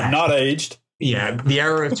 I have not aged. Yeah, the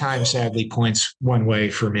arrow of time sadly points one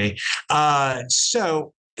way for me.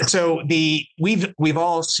 So we've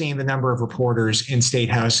all seen the number of reporters in state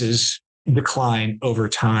houses decline over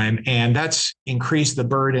time, and that's increased the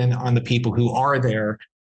burden on the people who are there,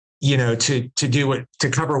 to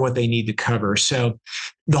cover what they need to cover. So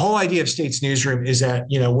the whole idea of State's Newsroom is that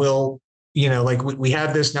we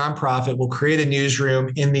have this nonprofit, we'll create a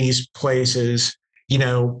newsroom in these places,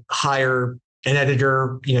 hire an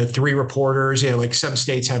editor, 3 reporters, like some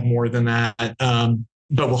states have more than that.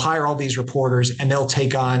 But we'll hire all these reporters and they'll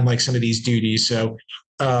take on like some of these duties. So,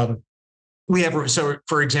 for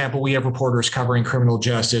example, we have reporters covering criminal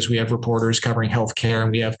justice, we have reporters covering healthcare,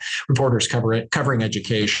 and we have reporters covering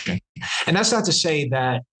education. And that's not to say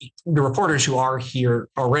that the reporters who are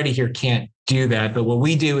already here can't do that. But what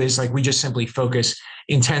we do is we just simply focus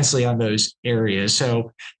intensely on those areas.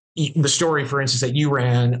 So the story, for instance, that you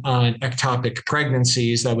ran on ectopic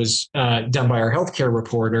pregnancies that was done by our healthcare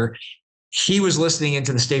reporter, he was listening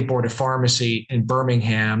into the State Board of Pharmacy in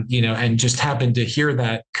Birmingham, and just happened to hear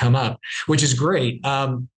that come up, which is great.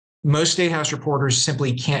 Most State House reporters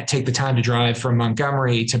simply can't take the time to drive from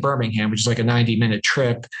Montgomery to Birmingham, which is like a 90-minute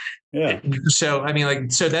trip. Yeah. So, I mean,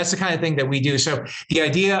 so that's the kind of thing that we do. So the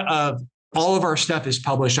idea of all of our stuff is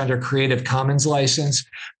published under Creative Commons license.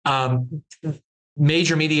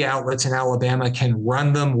 Major media outlets in Alabama can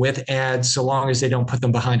run them with ads so long as they don't put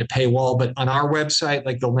them behind a paywall. But on our website,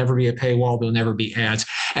 there'll never be a paywall, there'll never be ads.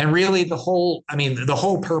 And really the whole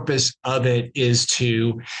purpose of it is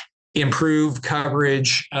to improve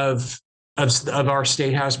coverage of our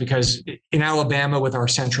state house, because in Alabama, with our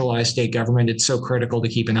centralized state government, it's so critical to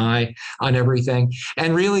keep an eye on everything.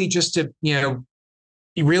 And really just to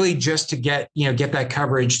get that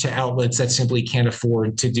coverage to outlets that simply can't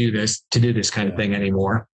afford to do this kind of thing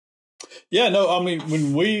anymore. Yeah, no, I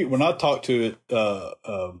mean, when I talked to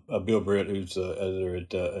Bill Britt, who's editor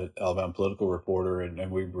at Alabama Political Reporter,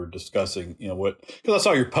 and we were discussing, because I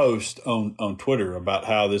saw your post on Twitter about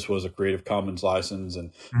how this was a Creative Commons license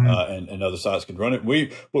and and other sites could run it.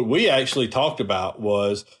 What we actually talked about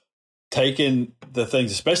was taking the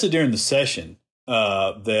things, especially during the session,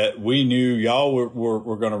 that we knew y'all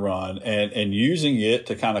were going to run, and using it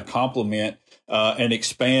to kind of complement and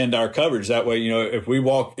expand our coverage. That way,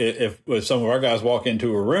 if some of our guys walk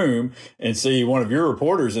into a room and see one of your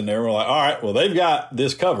reporters in there, we're like, all right, well, they've got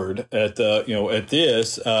this covered at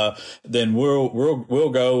this, then we'll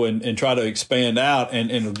go and try to expand out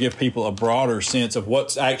and give people a broader sense of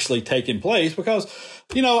what's actually taking place, because,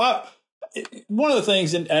 one of the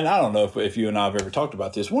things, and I don't know if you and I have ever talked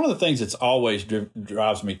about this, one of the things that's always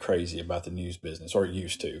drives me crazy about the news business, or it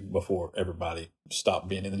used to before everybody stopped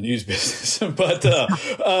being in the news business, but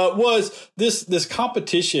was this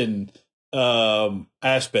competition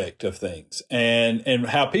aspect of things, and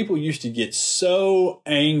how people used to get so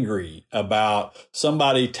angry about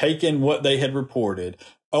somebody taking what they had reported,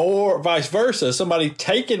 or vice versa, somebody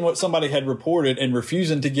taking what somebody had reported and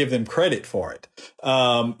refusing to give them credit for it.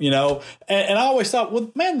 And I always thought,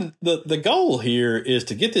 well, man, the goal here is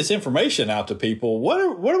to get this information out to people. What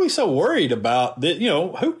are we so worried about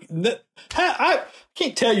that? I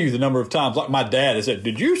can't tell you the number of times, like my dad has said,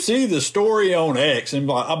 "Did you see the story on X?" And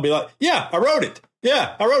I'll be like, "Yeah, I wrote it.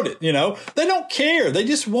 Yeah, I wrote it." They don't care. They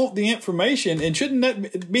just want the information. And shouldn't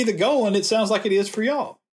that be the goal? And it sounds like it is for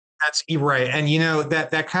y'all. That's right. And,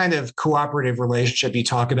 that kind of cooperative relationship you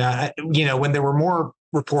talk about, when there were more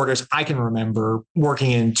reporters, I can remember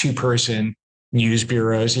working in 2-person news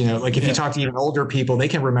bureaus, if you talk to even older people, they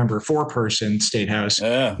can remember 4-person state house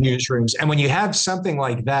newsrooms. And when you have something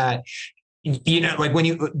like that, when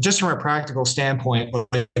you, just from a practical standpoint, on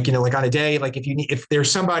a day, if there's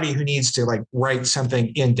somebody who needs to write something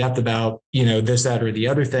in depth about, this, that, or the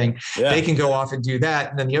other thing, they can go off and do that.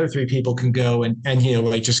 And then the other 3 people can go and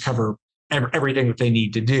just cover everything that they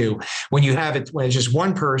need to do. When it's just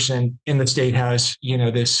one person in the state house,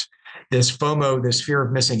 this FOMO, this fear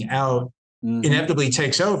of missing out, inevitably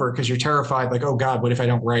takes over, because you're terrified, oh God, what if I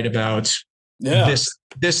don't write about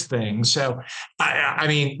this thing? So, I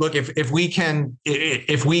mean, look, if we can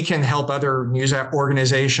help other news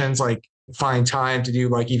organizations find time to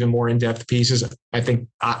do even more in-depth pieces, I think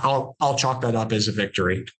I'll chalk that up as a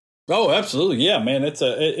victory. Oh, absolutely. Yeah, man.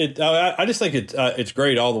 I just think it's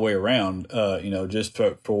great all the way around, just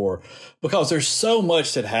for because there's so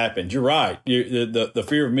much that happens. You're right. The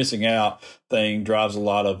fear of missing out thing drives a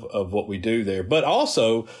lot of what we do there, but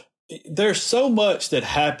also there's so much that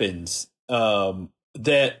happens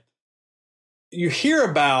that you hear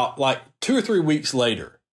about like 2 or 3 weeks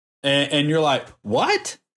later, and you're like,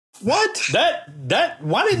 what? Why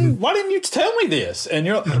didn't you tell me this? And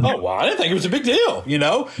you're like, oh, well, I didn't think it was a big deal,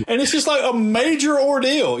 and it's just like a major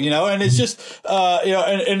ordeal, and it's just,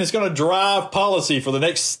 and it's going to drive policy for the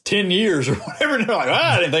next 10 years or whatever. And they're like,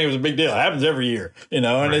 I didn't think it was a big deal. It happens every year, and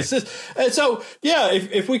right. It's just, and so, yeah,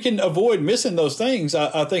 if we can avoid missing those things,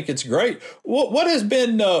 I think it's great. What has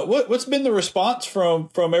been, what's been the response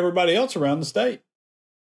from everybody else around the state?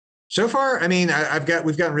 So far, I mean,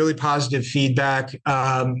 we've gotten really positive feedback.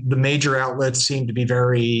 The major outlets seem to be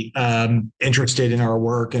very interested in our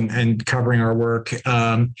work and covering our work.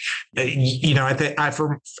 I think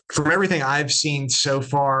from everything I've seen so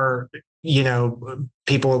far, people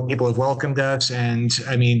have welcomed us, and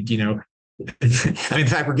I mean, the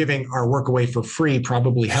fact we're giving our work away for free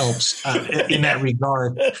probably helps in that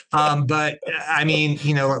regard. But I mean,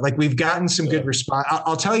 like we've gotten some good response.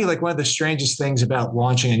 I'll tell you, like one of the strangest things about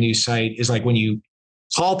launching a new site is like when you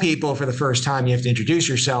call people for the first time, you have to introduce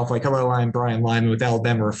yourself. Like, hello, I'm Brian Lyman with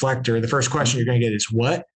Alabama Reflector. The first question you're going to get is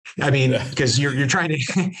what? I mean, because you're trying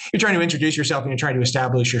to introduce yourself and you're trying to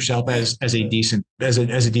establish yourself as a decent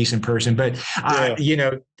person. But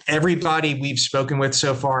everybody we've spoken with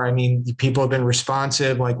so far, I mean, people have been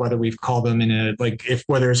responsive. Like whether we've called them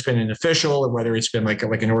whether it's been an official or whether it's been like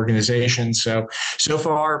an organization. So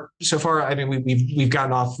far, I mean, we've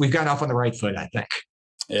gotten off on the right foot, I think.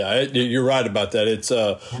 Yeah, you're right about that. It's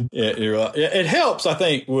it helps, I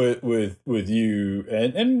think, with you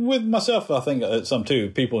and with myself. I think some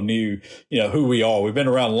too. People knew, who we are. We've been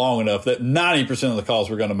around long enough that 90% of the calls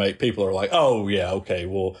we're going to make, people are like, "Oh yeah, okay.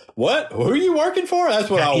 Well, what? Who are you working for?" That's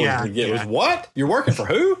what I always get was, "What? You're working for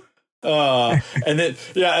who?" And then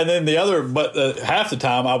the other, but half the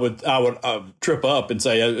time I would trip up and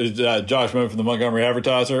say, Josh Moon from the Montgomery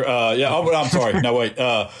Advertiser. I'm sorry. No, wait.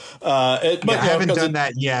 I haven't done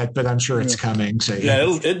that yet, but I'm sure it's coming. So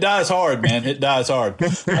it dies hard, man. It dies hard.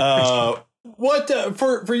 What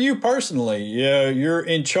for you personally? You're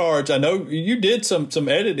in charge. I know you did some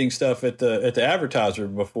editing stuff at the Advertiser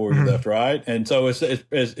before you left, right? And so is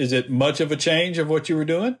it much of a change of what you were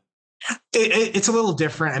doing? It's a little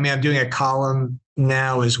different. I mean, I'm doing a column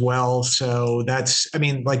now as well, so that's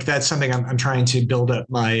something I'm trying to build up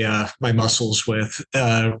my muscles with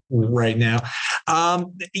right now.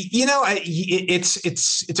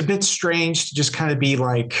 It's a bit strange to just kind of be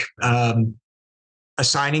like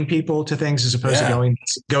assigning people to things as opposed to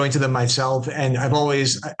going to them myself. And I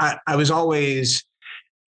was always.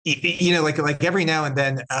 Like every now and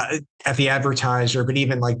then at the Advertiser, but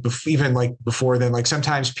even before then, like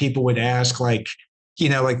sometimes people would ask like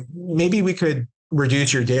maybe we could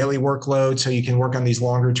reduce your daily workload so you can work on these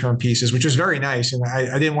longer term pieces, which was very nice. And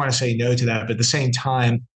I didn't want to say no to that. But at the same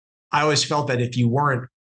time, I always felt that if you weren't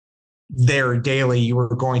there daily, you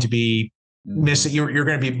were going to be missing. You're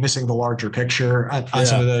going to be missing the larger picture on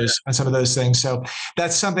some of those things. So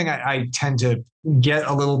that's something I tend to get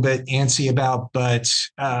a little bit antsy about. But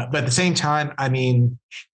at the same time, I mean,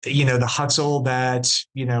 the hustle that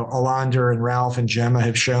Alander and Ralph and Gemma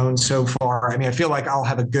have shown so far. I mean, I feel like I'll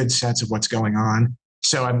have a good sense of what's going on.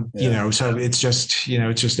 So so it's just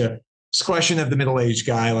it's a question of the middle-aged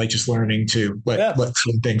guy, like just learning to let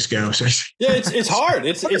some things go. So it's hard.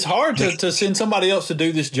 It's hard to send somebody else to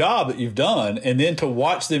do this job that you've done, and then to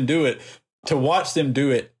watch them do it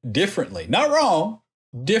differently, not wrong,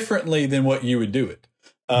 differently than what you would do it.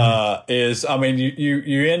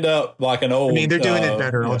 You end up like an old. I mean, they're doing it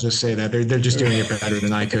better. I'll just say that they're just doing it better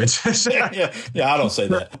than I could. I don't say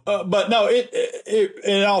that, but no. It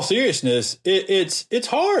in all seriousness, it's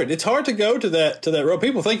hard. It's hard to go to that road.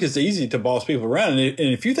 People think it's easy to boss people around, and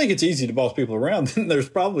if you think it's easy to boss people around, then there's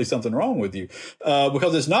probably something wrong with you,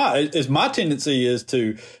 because it's not. It's my tendency is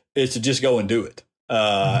to just go and do it,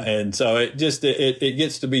 and so it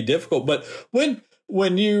gets to be difficult. But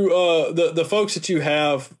when you the folks that you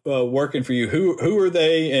have working for you, who are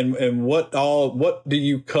they, and what do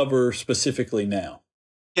you cover specifically now?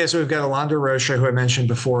 Yeah, so we've got Alander Rocha, who I mentioned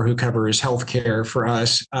before, who covers healthcare for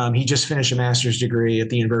us. He just finished a master's degree at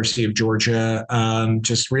the University of Georgia,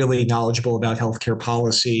 just really knowledgeable about healthcare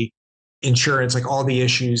policy, insurance, like all the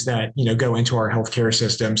issues that go into our healthcare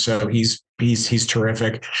system. So he's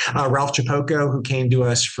terrific. Ralph Chapoco, who came to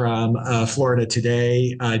us from Florida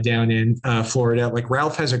Today, down in Florida. Like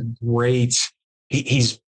Ralph has a great.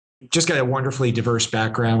 He's just got a wonderfully diverse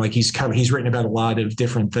background. Like he's written about a lot of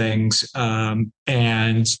different things, and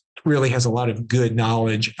really has a lot of good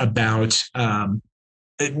knowledge about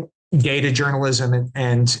data journalism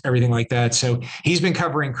and everything like that. So he's been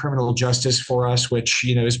covering criminal justice for us, which,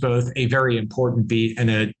 is both a very important beat and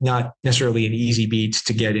a not necessarily an easy beat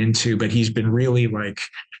to get into, but he's been really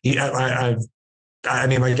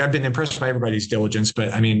I've been impressed by everybody's diligence,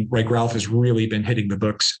 but Ralph has really been hitting the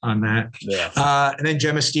books on that. Yeah. And then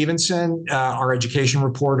Gemma Stevenson, our education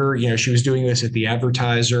reporter, she was doing this at the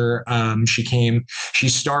Advertiser. She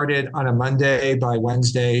started on a Monday. By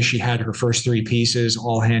Wednesday, she had her first 3 pieces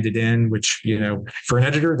all handed in, which, for an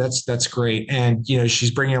editor, that's great. And,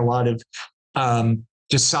 she's bringing a lot of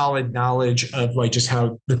just solid knowledge of just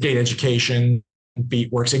how the state education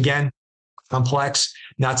beat works. Again, complex,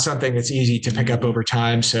 not something that's easy to pick up over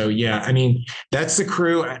time. So yeah, that's the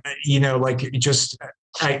crew. I'm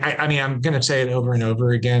going to say it over and over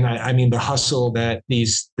again. The hustle that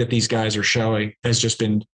these guys are showing has just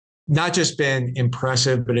been not just been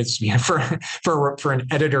impressive, but it's for an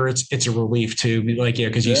editor, it's a relief too.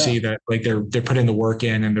 Because you see that they're putting the work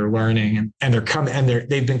in and they're learning and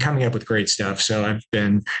they've been coming up with great stuff. So I've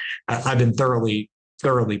been thoroughly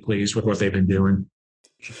pleased with what they've been doing.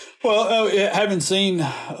 Well, having seen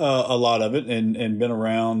a lot of it and been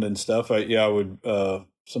around and stuff, I would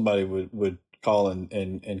somebody would call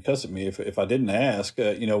and cuss at me if I didn't ask.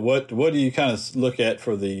 What do you kind of look at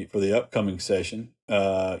for the upcoming session?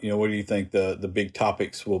 What do you think the big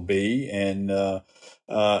topics will be, and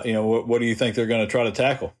what do you think they're going to try to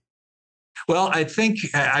tackle? Well, I think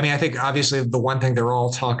obviously the one thing they're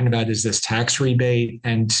all talking about is this tax rebate,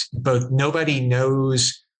 and nobody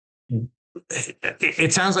knows.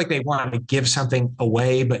 It sounds like they want to give something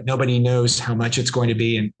away, but nobody knows how much it's going to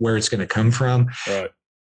be and where it's going to come from. Right.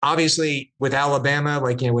 Obviously, with Alabama,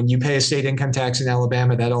 when you pay a state income tax in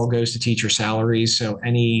Alabama, that all goes to teacher salaries. So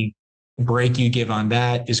any break you give on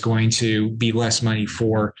that is going to be less money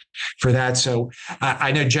for that. So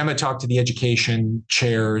I know Gemma talked to the education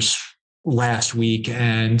chairs last week,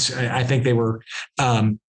 and I think they were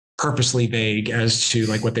purposely vague as to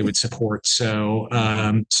what they would support. So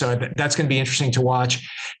that's going to be interesting to watch.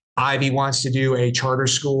 Ivy wants to do a charter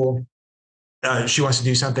school. She wants to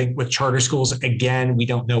do something with charter schools. Again, we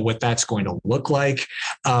don't know what that's going to look like.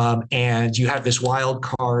 And you have this wild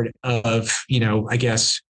card of, I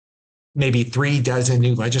guess, maybe 3 dozen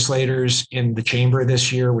new legislators in the chamber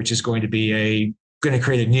this year, which is going to be going to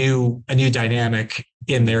create a new dynamic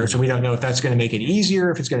in there. So we don't know if that's going to make it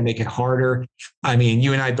easier, if it's going to make it harder.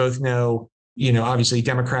 You and I both know, obviously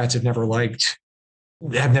Democrats have never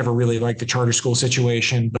really liked the charter school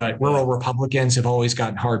situation, but rural Republicans have always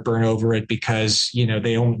gotten heartburn over it because,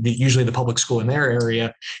 usually the public school in their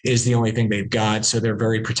area is the only thing they've got. So they're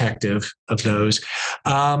very protective of those.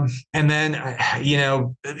 And then,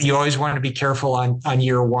 you always want to be careful on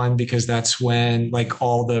year one, because that's when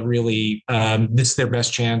all the really, this is their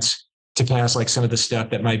best chance to pass some of the stuff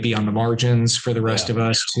that might be on the margins for the rest of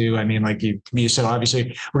us too. You said,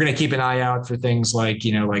 obviously we're going to keep an eye out for things like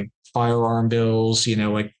firearm bills,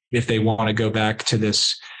 if they want to go back to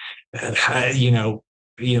this, this the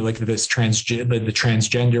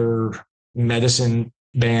transgender medicine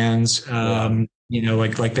bans,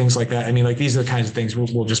 things like that. These are the kinds of things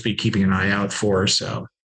we'll just be keeping an eye out for. So,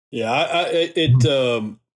 there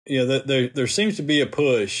seems to be a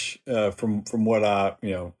push from what I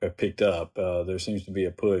have picked up. There seems to be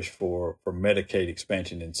a push for Medicaid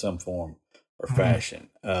expansion in some form or fashion.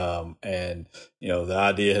 And, the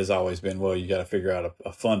idea has always been, well, you got to figure out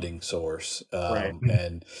a funding source. Right.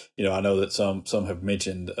 And, I know that some have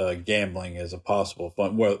mentioned gambling as a possible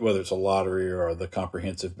fund, whether it's a lottery or the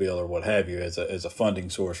comprehensive bill or what have you, as a funding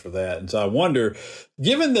source for that. And so I wonder,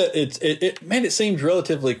 given that it seems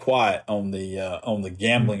relatively quiet on the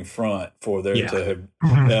gambling front for there to have,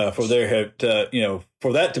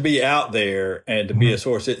 for that to be out there and to be a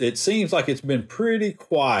source, it seems like it's been pretty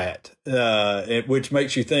quiet, which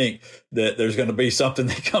makes you think that there's going to be something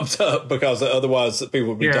that comes up, because otherwise people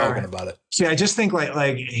would be talking about it. See, I just think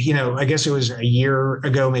I guess it was a year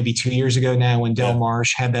ago, maybe 2 years ago now, when Del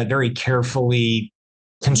Marsh had that very carefully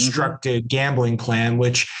constructed gambling plan,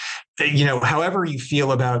 which, however you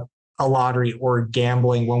feel about a lottery or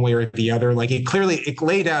gambling one way or the other, it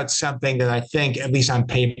laid out something that I think, at least on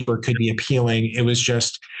paper, could be appealing. It was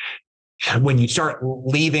just when you start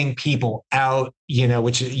leaving people out,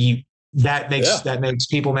 that makes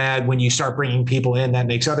people mad. When you start bringing people in, that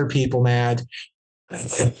makes other people mad.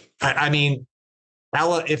 If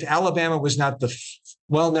Alabama was not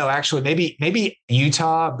maybe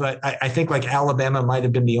Utah, but I think Alabama might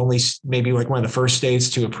have been the only, maybe one of the first states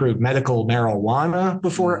to approve medical marijuana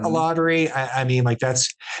before a lottery.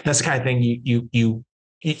 That's the kind of thing you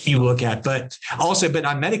look at, but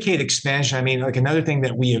on Medicaid expansion, another thing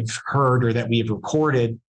that we have heard or that we have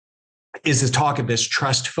reported is the talk of this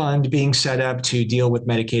trust fund being set up to deal with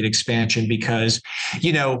Medicaid expansion, because,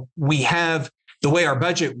 we have the way our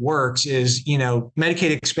budget works is,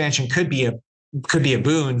 Medicaid expansion could be a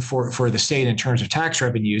boon for the state in terms of tax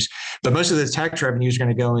revenues, but most of the tax revenues are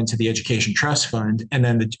going to go into the education trust fund, and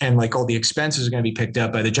then all the expenses are going to be picked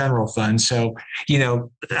up by the general fund. So,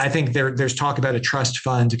 I think there's talk about a trust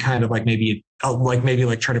fund to kind of maybe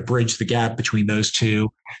try to bridge the gap between those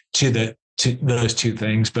two those two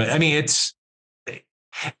things. But I mean,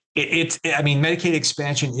 Medicaid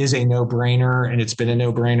expansion is a no-brainer, and it's been a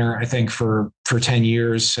no-brainer, I think, for 10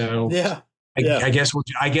 years. So yeah. I guess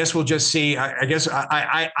we'll just see.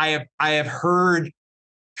 I have heard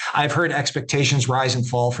expectations rise and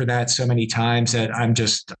fall for that so many times that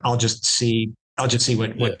I'll just see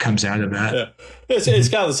what comes out of that. Yeah. It's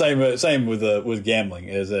kind of the same with gambling.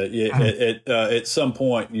 Is that at some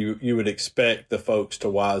point you would expect the folks to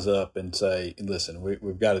wise up and say, listen,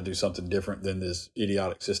 we've got to do something different than this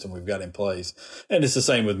idiotic system we've got in place. And it's the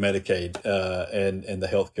same with Medicaid and the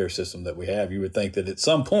healthcare system that we have. You would think that at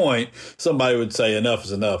some point somebody would say enough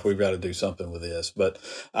is enough. We've got to do something with this. But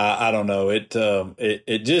I don't know. It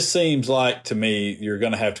just seems like to me you're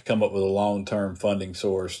going to have to come up with a long-term funding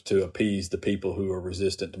source to appease the people who are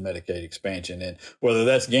resistant to Medicaid expansion. And whether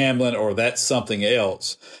that's gambling or that's something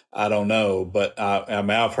else, I don't know. But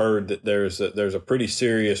I've heard that there's a pretty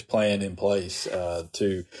serious plan in place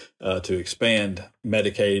to expand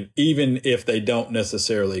Medicaid, even if they don't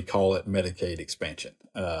necessarily call it Medicaid expansion.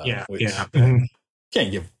 Can't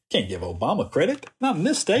give Obama credit, not in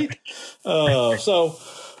this state.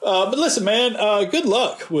 But listen, man, good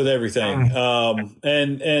luck with everything.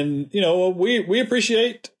 We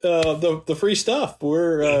appreciate the free stuff.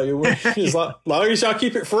 We're as long as y'all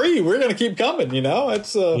keep it free, we're going to keep coming. But no,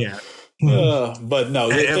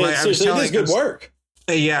 it is good work.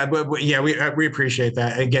 We appreciate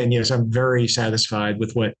that. Again, yes, I'm very satisfied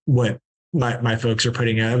with what my folks are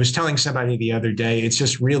putting out. I was telling somebody the other day, it's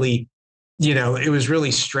just really, it was really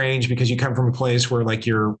strange because you come from a place where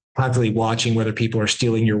you're constantly watching whether people are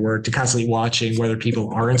stealing your work to constantly watching whether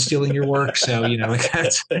people aren't stealing your work. So,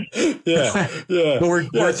 that's, but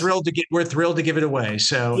we're thrilled to give it away.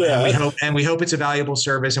 So we hope it's a valuable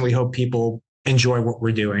service, and we hope people enjoy what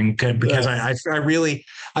we're doing, because I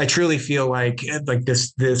truly feel like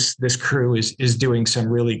this crew is doing some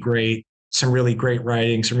really great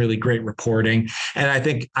writing, some really great reporting. And I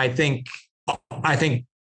think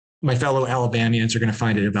my fellow Alabamians are going to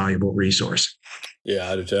find it a valuable resource.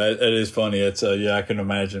 Yeah, I do too. It is funny. It's I can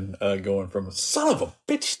imagine going from son of a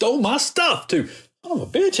bitch stole my stuff to son of a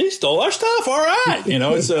bitch, he stole our stuff. All right,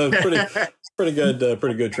 it's a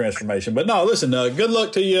pretty good transformation. But no, listen, good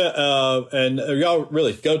luck to you, and y'all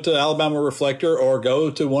really go to Alabama Reflector or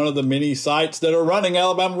go to one of the many sites that are running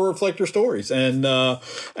Alabama Reflector stories, and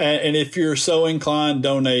if you're so inclined,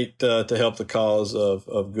 donate to help the cause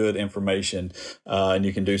of good information, and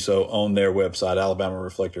you can do so on their website,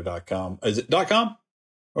 AlabamaReflector.com. Is it .com?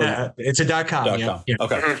 It's a .com. Yeah.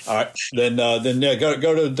 Okay. All right. Then go to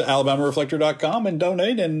AlabamaReflector.com and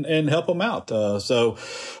donate and help them out.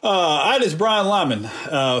 That is Brian Lyman.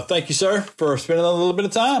 Thank you, sir, for spending a little bit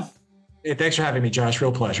of time. Hey, thanks for having me, Josh.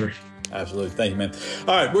 Real pleasure. Absolutely. Thank you, man.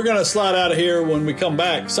 All right. We're going to slide out of here. When we come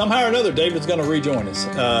back, somehow or another, David's going to rejoin us.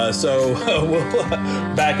 We'll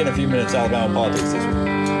back in a few minutes, Alabama Politics this week.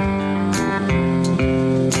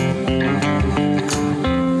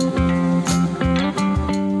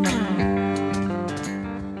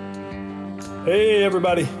 Hey,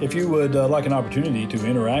 everybody. If you would like an opportunity to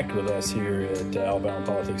interact with us here at Alabama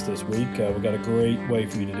Politics this week, we've got a great way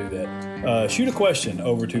for you to do that. Shoot a question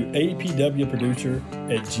over to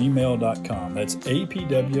apwproducer@gmail.com. That's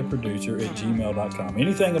apwproducer@gmail.com.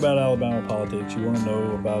 Anything about Alabama politics you want to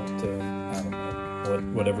know about, I don't know,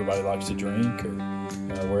 what everybody likes to drink, or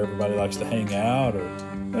where everybody likes to hang out, or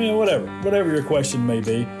whatever your question may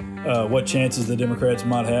be. What chances the Democrats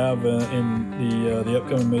might have in the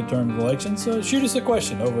upcoming midterm elections, shoot us a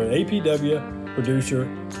question over at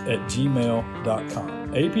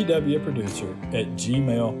apwproducer@gmail.com.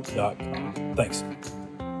 apwproducer@gmail.com. Thanks.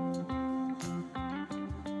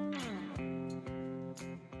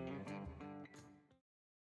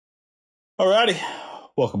 All righty.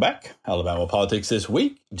 Welcome back. Alabama Politics this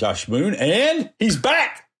week. Josh Moon, and he's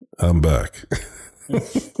back. I'm back.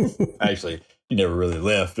 Actually, you never really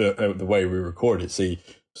left the way we recorded. See,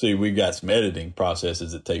 we've got some editing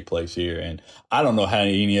processes that take place here, and I don't know how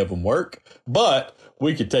any of them work, but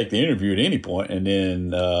we could take the interview at any point, and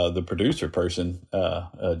then the producer person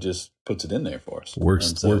just puts it in there for us.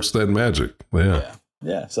 Works that magic.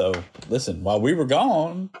 Yeah. So listen, while we were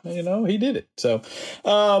gone, he did it. So,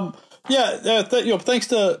 Thanks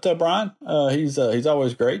to Brian. He's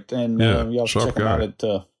always great, and y'all should check him out at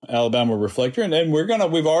Alabama Reflector. And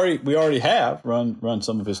we've already have run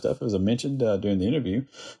some of his stuff, as I mentioned during the interview.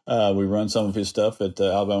 We run some of his stuff at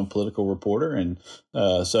Alabama Political Reporter, and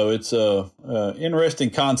so it's a interesting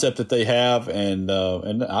concept that they have, and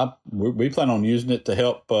we plan on using it to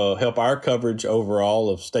help our coverage overall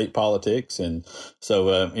of state politics. And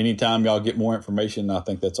so anytime y'all get more information, I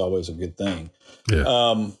think that's always a good thing.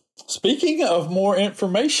 Yeah. Speaking of more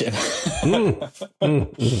information,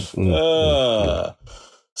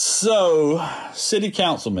 so city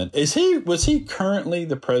councilman, was he currently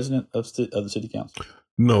the president of the city council?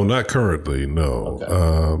 No, not currently. No,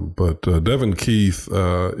 okay. But Devin Keith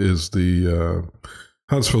is the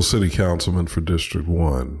Huntsville city councilman for District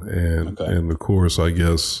 1, and of course, I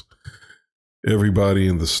guess everybody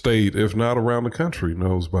in the state, if not around the country,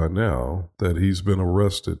 knows by now that he's been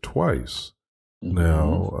arrested twice.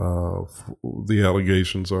 Now, the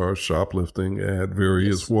allegations are shoplifting at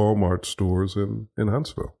various Walmart stores in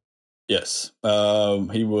Huntsville. Yes.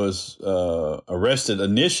 He was arrested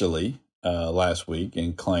initially last week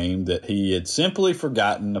and claimed that he had simply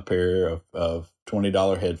forgotten a pair of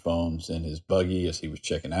 $20 headphones in his buggy as he was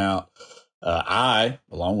checking out. I,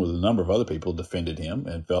 along with a number of other people, defended him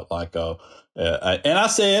and felt like, and I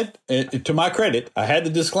said, to my credit, I had the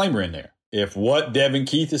disclaimer in there. If what Devin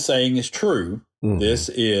Keith is saying is true, this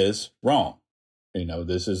is wrong.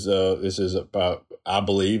 This is about, I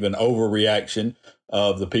believe, an overreaction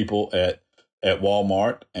of the people at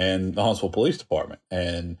Walmart and the Huntsville Police Department.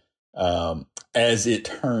 And as it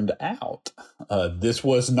turned out, this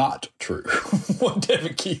was not true, what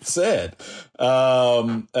Devin Keith said.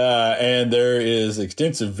 And there is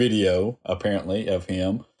extensive video, apparently, of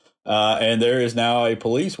him. And there is now a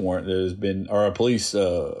police warrant that has been, or a police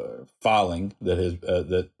filing that has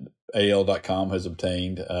that AL.com has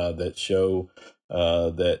obtained that show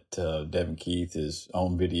that Devin Keith is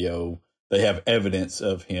on video. They have evidence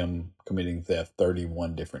of him committing theft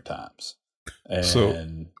 31 different times.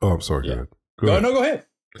 And I'm sorry. Yeah. Go ahead. No, go ahead.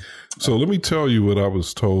 So let me tell you what I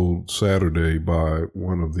was told Saturday by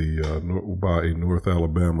one of by a North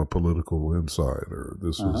Alabama political insider.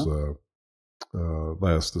 This was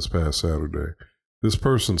this past Saturday. This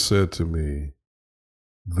person said to me,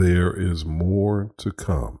 "There is more to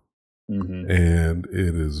come, and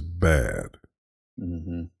it is bad."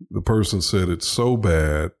 The person said it's so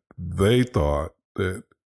bad they thought that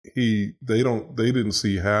they didn't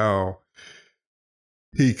see how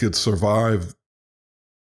he could survive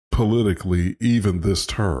politically even this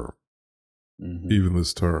term. And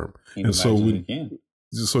so when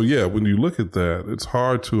you look at that, it's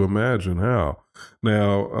hard to imagine how.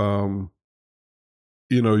 Now,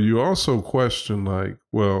 you also question, like,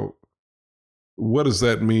 well, what does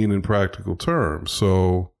that mean in practical terms?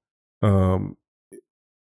 So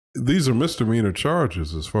these are misdemeanor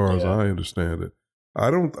charges as far as I understand it.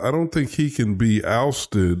 I don't think he can be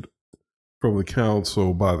ousted from the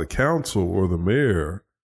council by the council or the mayor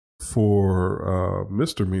for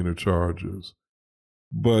misdemeanor charges,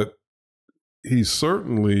 but he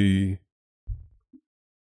certainly,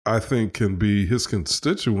 I think, his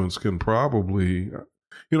constituents can probably,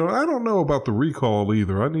 I don't know about the recall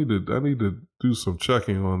either. I need to do some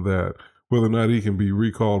checking on that, whether or not he can be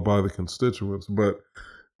recalled by the constituents, but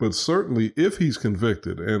certainly if he's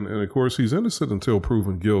convicted, and of course he's innocent until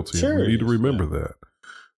proven guilty. Sure, we need to remember that.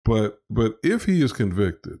 But if he is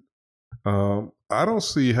convicted, I don't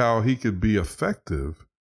see how he could be effective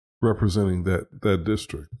representing that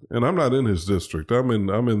district. And I'm not in his district. I'm in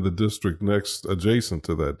the district next adjacent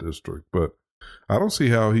to that district. But I don't see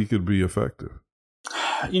how he could be effective.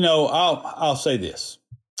 I'll say this: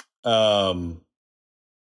 the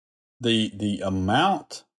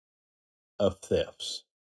amount of thefts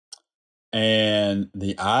and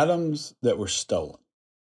the items that were stolen,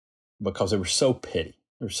 because they were so petty.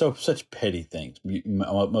 They were such petty things.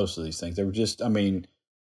 Most of these things, they were just. He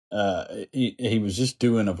was just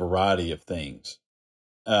doing a variety of things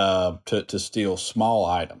to steal small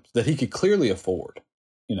items that he could clearly afford.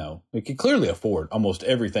 He could clearly afford almost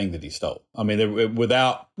everything that he stole. I mean,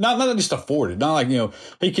 without not just afford it, not like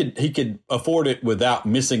he could afford it without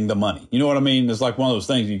missing the money. You know what I mean? It's like one of those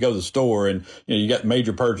things. You go to the store and you got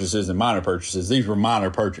major purchases and minor purchases. These were minor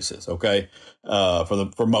purchases, okay,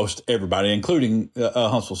 for most everybody, including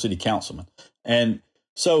Huntsville City Councilman. And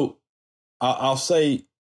so I'll say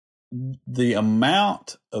the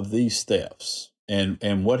amount of these thefts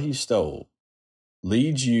and what he stole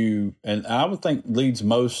leads you, and I would think leads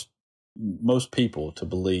most people to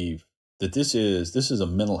believe that this is a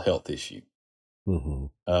mental health issue.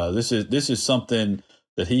 This is something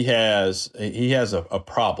that he has a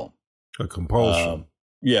problem A compulsion.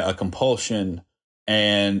 Yeah, a compulsion.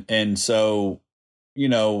 And so, you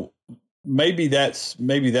know, maybe that's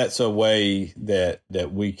a way that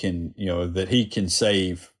we can, you know, that he can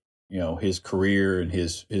save, you know, his career and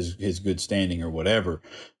his good standing or whatever,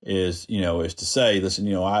 is, you know, is to say, listen,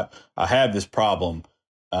 you know, I have this problem,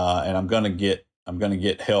 and I'm going to get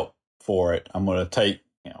help for it. I'm going to take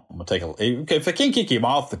if I can't kick him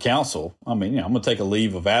off the council, I mean, you know, I'm going to take a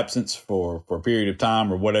leave of absence for a period of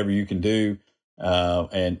time or whatever you can do,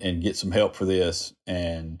 and get some help for this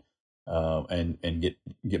and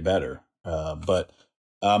get better. But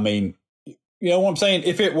I mean, you know what I'm saying?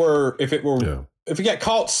 If he got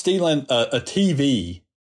caught stealing a TV,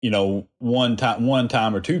 you know, one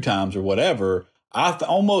time or two times or whatever, I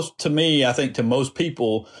think to most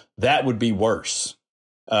people that would be worse.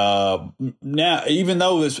 Now, even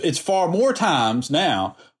though it's far more times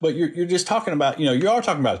now, but you're just talking about, you know, you are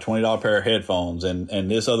talking about a $20 pair of headphones and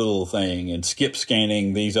this other little thing and skip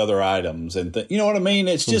scanning these other items and you know what I mean?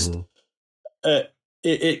 It's just,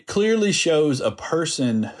 it clearly shows a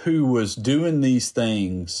person who was doing these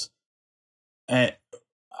things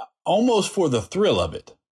almost for the thrill of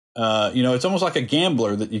it. You know, it's almost like a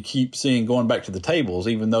gambler that you keep seeing going back to the tables,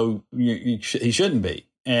 even though he shouldn't be.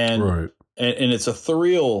 And, right. And it's a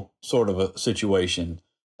thrill sort of a situation.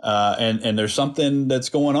 And there's something that's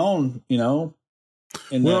going on, you know,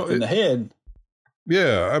 in the head.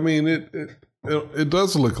 Yeah. I mean, it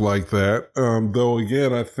does look like that. Though,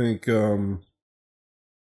 again, I think, well,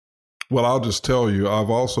 I'll just tell you, I've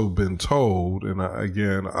also been told, and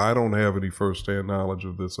I don't have any firsthand knowledge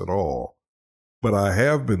of this at all, but I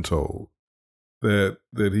have been told that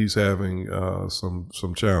he's having some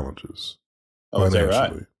challenges. Oh, is that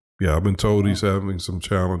right? Yeah, I've been told he's having some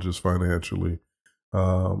challenges financially.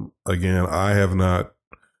 Again, I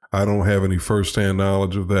don't have any firsthand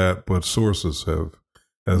knowledge of that, but sources have,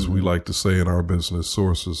 as we like to say in our business,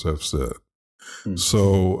 sources have said. Mm-hmm.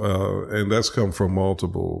 So, and that's come from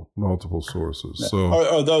multiple sources. So,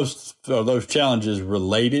 are those challenges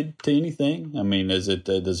related to anything? I mean,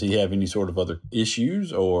 does he have any sort of other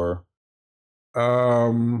issues or?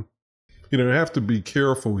 You know, I have to be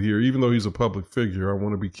careful here, even though he's a public figure. I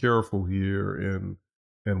want to be careful here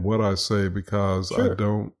in what I say, because sure. I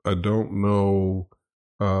don't know,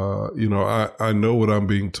 you know, I know what I'm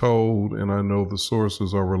being told, and I know the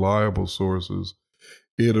sources are reliable sources.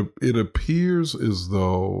 It appears as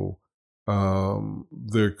though,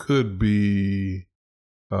 there could be,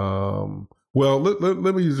 well,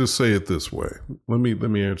 let me just say it this way. Let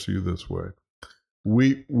me answer you this way.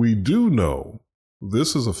 We do know,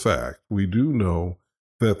 this is a fact, we do know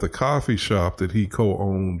that the coffee shop that he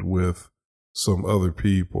co-owned with some other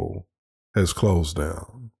people has closed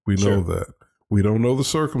down. We know that. We don't know the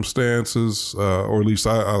circumstances, or at least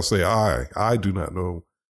I'll say I do not know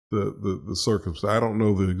the circumstances. I don't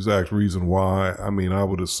know the exact reason why. I mean, I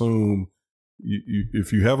would assume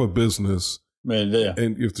if you have a business, and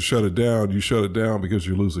you have to shut it down, you shut it down because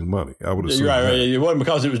you're losing money. I would assume. Right. It wasn't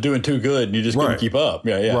because it was doing too good and you just couldn't keep up.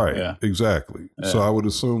 Yeah. Exactly. Yeah. So I would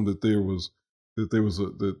assume that the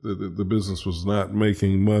business was not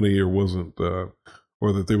making money or wasn't, or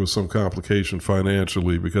that there was some complication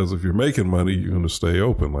financially, because if you're making money, you're going to stay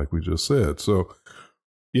open, like we just said. So,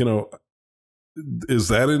 you know, is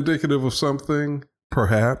that indicative of something?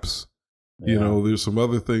 Perhaps. Yeah. You know, there's some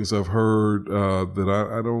other things I've heard that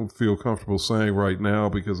I don't feel comfortable saying right now,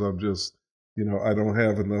 because I'm just, you know, I don't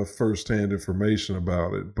have enough firsthand information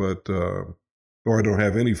about it, but or I don't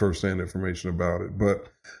have any firsthand information about it, but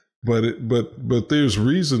there's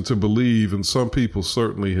reason to believe, and some people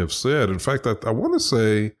certainly have said. In fact, I want to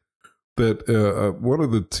say that one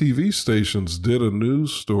of the TV stations did a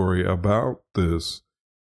news story about this.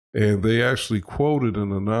 And they actually quoted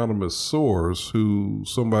an anonymous source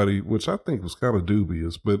which I think was kind of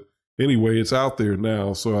dubious, but anyway, it's out there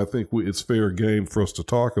now, so I think it's fair game for us to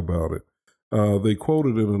talk about it. They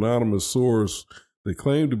quoted an anonymous source. They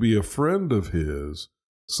claimed to be a friend of his,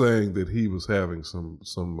 saying that he was having some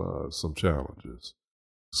challenges.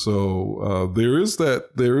 So there is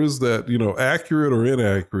that, you know, accurate or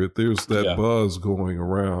inaccurate, there's that buzz going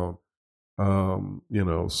around. You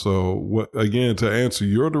know, so what, again, to answer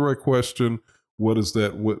your direct question, what is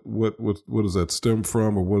that, what does that stem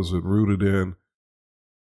from, or what is it rooted in?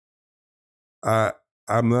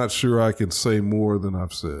 I'm not sure I can say more than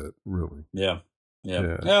I've said, really. Yeah.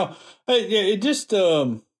 Now, it just,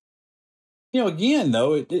 you know, again,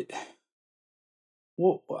 though,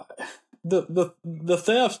 the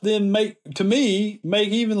thefts then make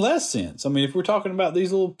even less sense. I mean, if we're talking about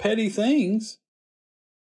these little petty things,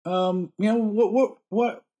 you know,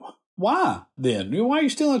 why then? Why are you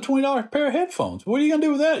stealing a $20 pair of headphones? What are you going to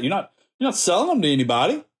do with that? You're You're not selling them to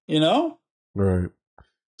anybody, Right.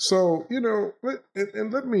 So,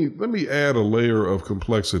 let me add a layer of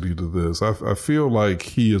complexity to this. I feel like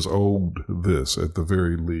he is owed this at the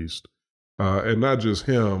very least, and not just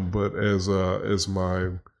him, but as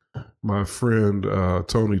my friend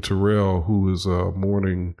Tony Terrell, who is a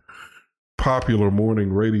popular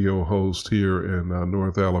morning radio host here in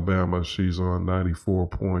North Alabama. She's on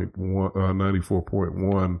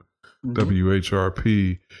 94.1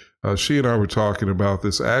 WHRP. She and I were talking about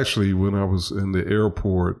this actually when I was in the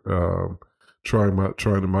airport trying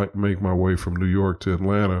to make my way from New York to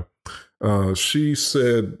Atlanta. She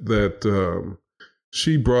said that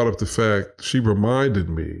she brought up the fact, she reminded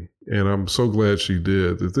me, and I'm so glad she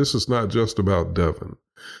did, that this is not just about Devin.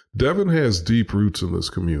 Devin has deep roots in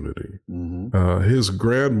this community. Mm-hmm. His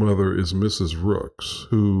grandmother is Mrs. Rooks,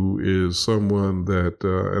 who is someone that,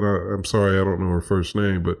 and I'm sorry, I don't know her first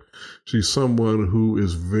name, but she's someone who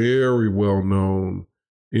is very well known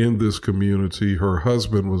in this community. Her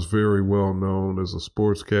husband was very well known as a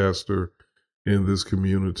sportscaster in this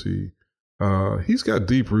community. He's got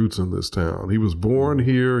deep roots in this town. He was born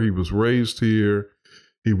here. He was raised here.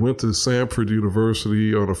 He went to Samford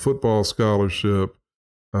University on a football scholarship.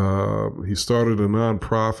 He started a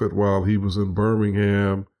nonprofit while he was in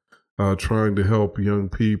Birmingham, trying to help young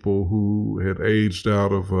people who had aged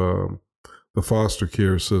out of the foster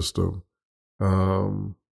care system.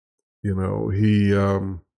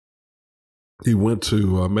 He went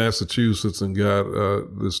to Massachusetts and got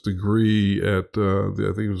this degree at I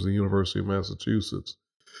think it was the University of Massachusetts,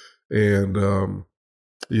 and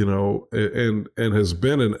has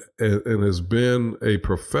been a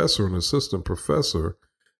professor, an assistant professor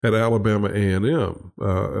at Alabama A&M.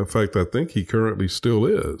 In fact, I think he currently still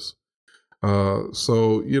is.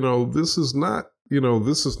 So this is not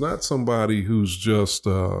somebody who's just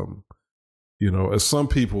as some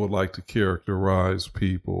people would like to characterize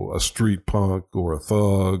people, a street punk or a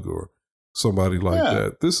thug or somebody like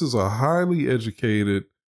that. This is a highly educated,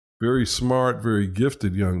 very smart, very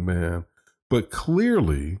gifted young man. But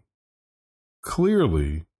clearly,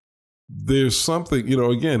 there's something,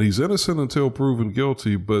 again, he's innocent until proven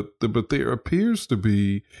guilty, but there appears to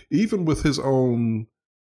be, even with his own,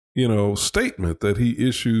 statement that he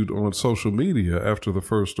issued on social media after the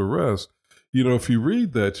first arrest, if you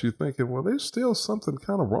read that, you're thinking, well, there's still something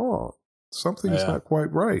kind of wrong. Something's not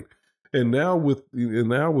quite right. And now with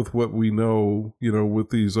what we know, with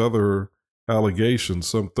these other allegations,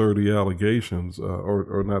 some 30 allegations,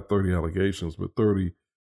 or not 30 allegations, but 30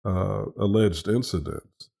 alleged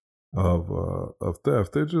incidents of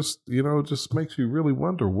theft, they're just, just makes you really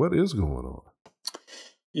wonder what is going on.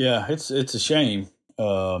 Yeah, it's a shame.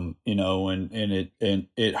 And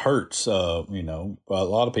it hurts, a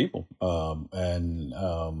lot of people.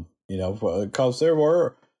 Because there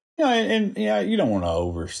were, you don't want to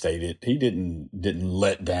overstate it. He didn't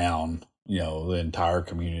let down, the entire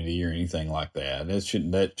community or anything like that. That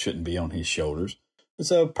shouldn't be on his shoulders.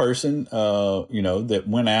 It's a person, that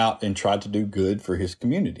went out and tried to do good for his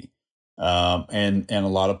community. And a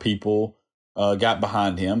lot of people got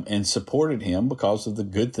behind him and supported him because of the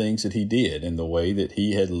good things that he did and the way that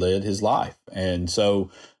he had led his life. And so,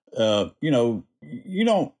 you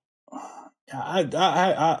don't.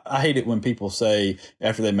 I hate it when people say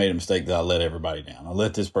after they made a mistake that I let everybody down. I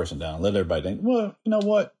let this person down. I let everybody down. Well, you know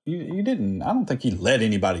what? You didn't. I don't think he let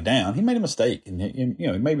anybody down. He made a mistake, and he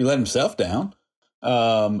maybe let himself down.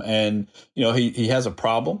 He has a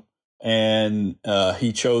problem, and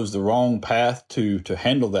he chose the wrong path to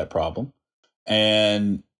handle that problem.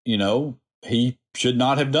 And, he should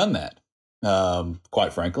not have done that,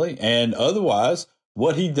 quite frankly. And otherwise,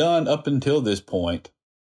 what he done up until this point,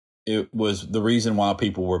 it was the reason why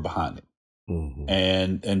people were behind him. Mm-hmm.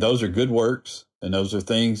 And those are good works. And those are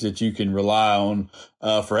things that you can rely on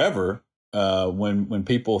forever. When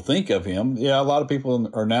people think of him, a lot of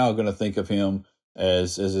people are now going to think of him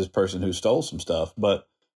as this person who stole some stuff, but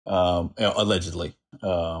allegedly.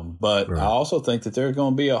 But right. I also think that there are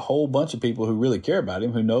going to be a whole bunch of people who really care about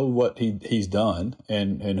him, who know what he's done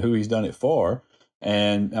and who he's done it for.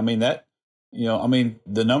 And I mean that,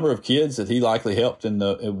 the number of kids that he likely helped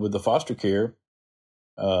with the foster care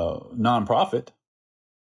nonprofit,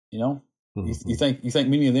 mm-hmm. you think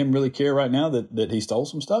many of them really care right now that he stole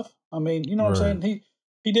some stuff? I mean, you know what I'm saying?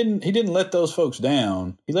 He didn't let those folks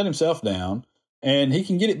down. He let himself down, and he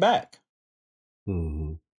can get it back.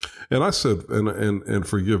 Mm-hmm. And I said, and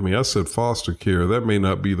forgive me, I said foster care. That may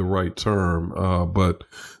not be the right term, but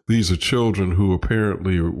these are children who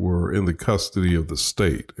apparently were in the custody of the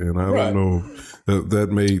state, and I don't know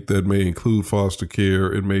that may include foster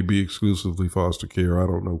care. It may be exclusively foster care. I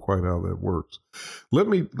don't know quite how that works. Let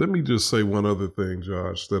me just say one other thing,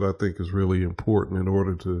 Josh, that I think is really important in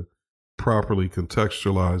order to properly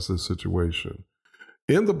contextualize this situation.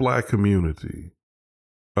 In the Black community,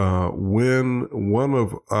 when one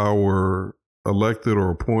of our elected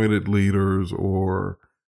or appointed leaders or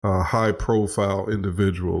high-profile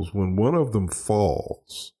individuals, when one of them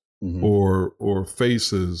falls or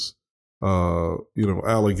faces,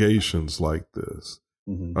 allegations like this,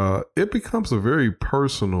 it becomes a very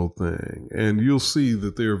personal thing, and you'll see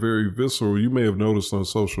that they're very visceral. You may have noticed on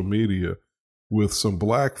social media with some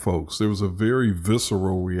Black folks, there was a very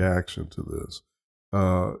visceral reaction to this,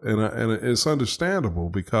 and it's understandable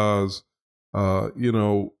because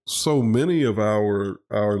so many of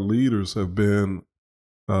our leaders have been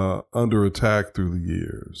under attack through the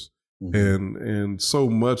years. And so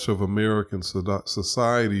much of American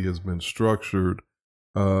society has been structured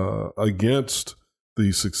against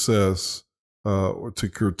the success or to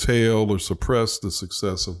curtail or suppress the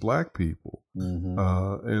success of Black people.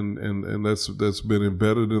 And that's been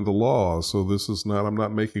embedded in the law. So this is not, I'm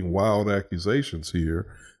not making wild accusations here.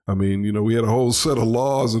 I mean, we had a whole set of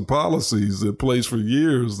laws and policies in place for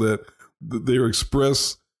years that their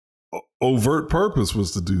express overt purpose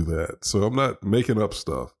was to do that. So I'm not making up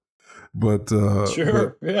stuff, but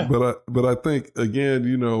sure, yeah. But I think again,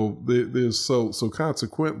 there's so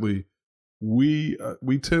consequently, we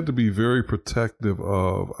tend to be very protective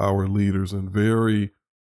of our leaders, and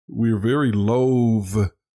we're very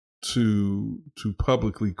loath to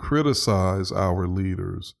publicly criticize our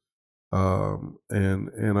leaders,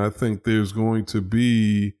 and I think there's going to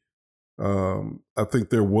be. I think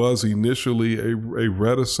there was initially a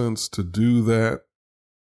reticence to do that.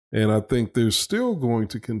 And I think there's still going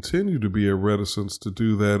to continue to be a reticence to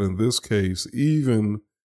do that in this case, even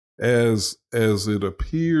as it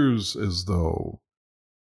appears as though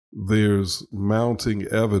there's mounting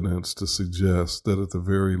evidence to suggest that at the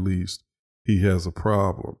very least he has a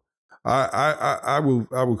problem. I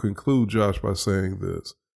will conclude, Josh, by saying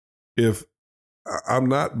this. If I'm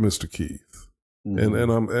not Mr. Keith, and I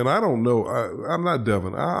don't know. I'm not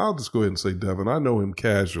Devin. I'll just go ahead and say Devin. I know him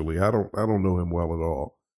casually. I don't know him well at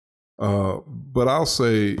all. But I'll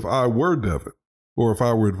say if I were Devin, or if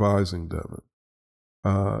I were advising Devin,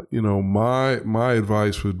 my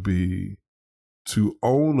advice would be to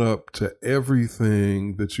own up to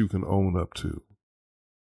everything that you can own up to,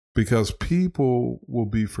 because people will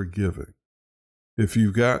be forgiving. If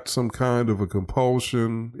you've got some kind of a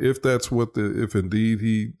compulsion, if that's if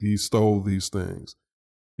indeed he stole these things,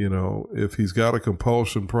 if he's got a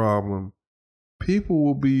compulsion problem, people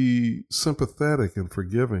will be sympathetic and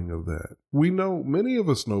forgiving of that. Many of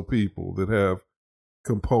us know people that have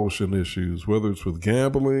compulsion issues, whether it's with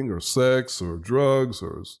gambling or sex or drugs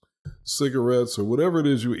or cigarettes or whatever it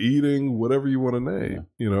is you're eating, whatever you want to name,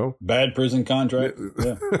 Bad prison contract.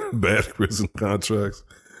 Yeah. Bad prison contracts.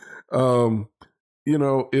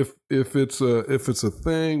 If it's a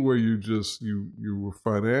thing where you were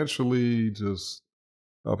financially just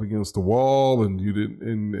up against the wall and you didn't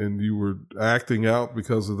and you were acting out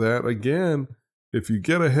because of that, again, if you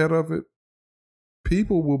get ahead of it,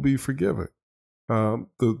 people will be forgiving.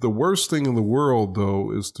 The worst thing in the world,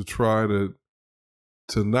 though, is to try to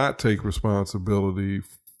not take responsibility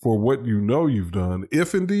for what you've done,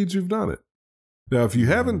 if indeed you've done it. Now, if you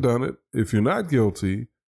haven't done it, if you're not guilty,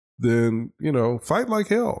 then, fight like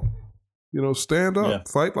hell, stand up,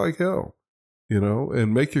 fight like hell,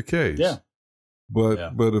 and make your case. Yeah.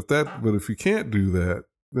 But if you can't do that,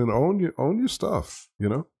 then own your stuff,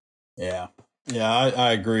 Yeah. Yeah,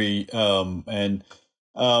 I agree. I'm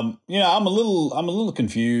a little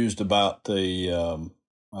confused about the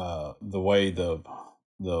way the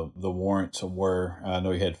warrants were. I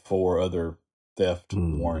know you had 4 other theft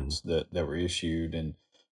warrants that were issued, and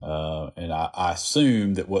I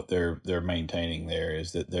assume that what they're maintaining there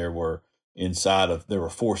is that there were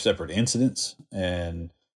 4 separate incidents, and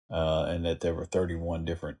that there were 31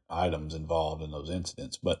 different items involved in those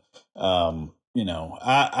incidents. But I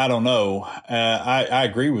don't know. I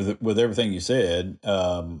agree with everything you said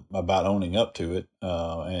about owning up to it,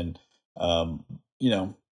 and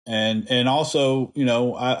also,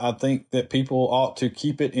 I think that people ought to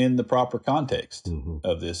keep it in the proper context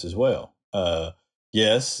of this as well.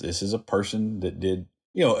 Yes, this is a person that did,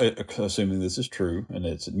 assuming this is true and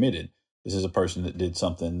it's admitted, this is a person that did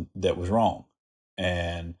something that was wrong.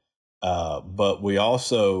 And, but we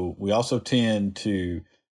also tend to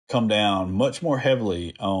come down much more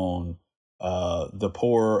heavily on, the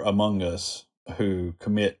poor among us, who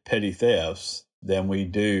commit petty thefts than we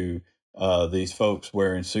do these folks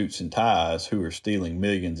wearing suits and ties who are stealing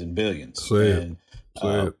millions and billions. And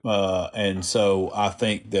so I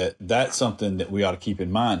think that that's something that we ought to keep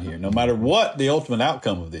in mind here. No matter what the ultimate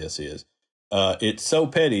outcome of this is, it's so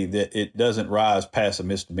petty that it doesn't rise past a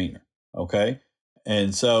misdemeanor. Okay.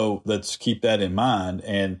 And so let's keep that in mind,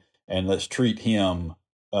 and let's treat him,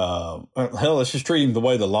 let's just treat him the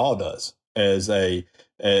way the law does, as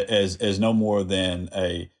no more than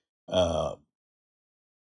a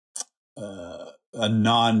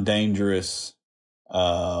non-dangerous,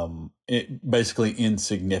 basically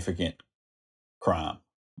insignificant crime.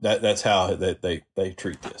 That's how they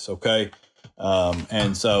treat this. Okay.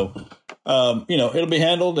 And so, it'll be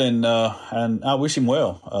handled, and I wish him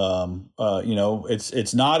well.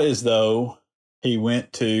 It's not as though he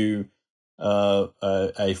went to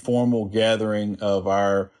a formal gathering of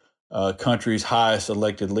our country's highest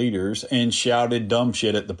elected leaders and shouted dumb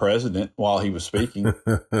shit at the president while he was speaking,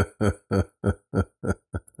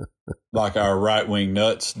 like our right-wing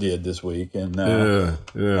nuts did this week. And and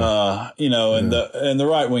the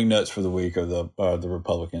right-wing nuts for the week are the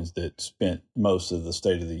Republicans that spent most of the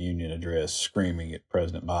State of the Union address screaming at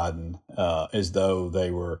President Biden as though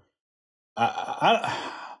they were.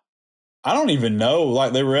 I don't even know.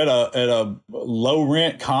 Like they were at a low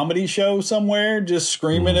rent comedy show somewhere, just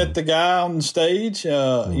screaming at the guy on the stage.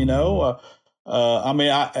 Or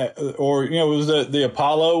it was the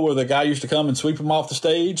Apollo where the guy used to come and sweep him off the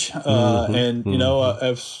stage.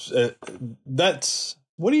 That's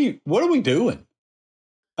what are we doing?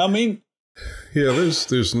 I mean, yeah,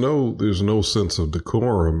 there's no sense of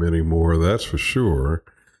decorum anymore. That's for sure.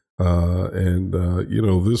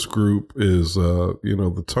 This group is,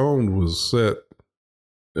 the tone was set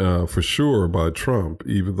for sure by Trump,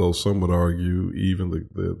 even though some would argue even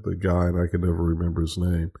the guy, and I can never remember his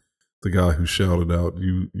name, the guy who shouted out,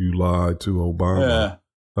 you lied to Obama.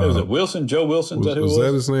 Yeah. Was it Wilson? Joe Wilson? Was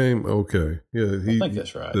that his name? Okay. Yeah. I think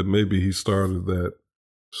that's right. That maybe he started the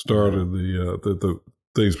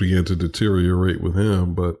things began to deteriorate with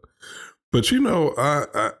him. But of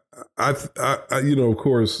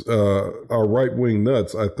course, our right-wing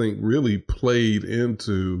nuts, I think, really played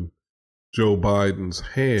into Joe Biden's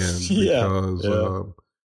hand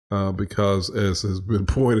because, as has been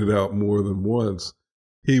pointed out more than once,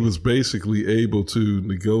 he was basically able to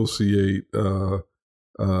negotiate the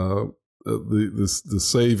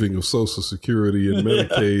saving of Social Security and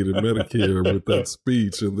Medicaid and Medicare with that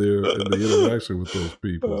speech and the interaction with those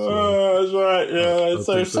people. So, that's right. Yeah,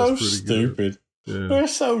 they're so stupid. Yeah. They're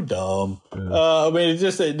so dumb. Yeah.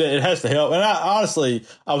 It has to help. And honestly,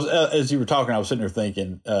 I was as you were talking, I was sitting there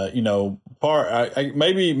thinking,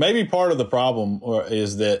 maybe part of the problem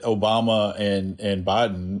is that Obama and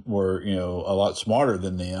Biden were, a lot smarter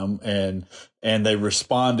than them, and they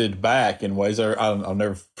responded back in ways that I'll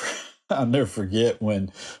never forget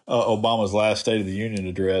when Obama's last State of the Union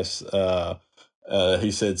address.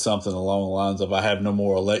 He said something along the lines of, "I have no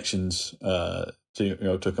more elections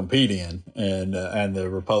to compete in," and the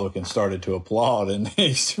Republicans started to applaud, and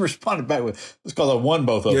he responded back with, "It's because I won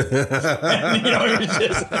both of them."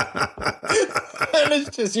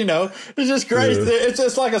 It's just great. Yeah. It's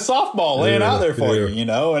just like a softball laying out there for you, and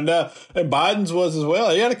Biden's was as well.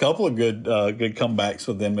 He had a couple of good comebacks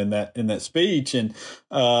with them in that speech, and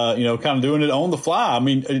kind of doing it on the fly. I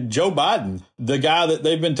mean, Joe Biden, the guy that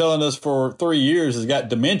they've been telling us for 3 years has got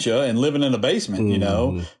dementia and living in a basement,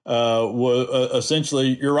 was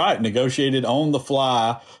essentially, you're right, negotiated on the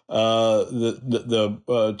fly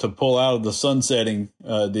to pull out of the sunsetting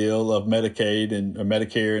deal of Medicaid and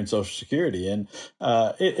Medicare and Social Security, and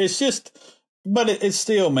it's just. But it's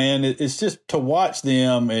still, man, it's just to watch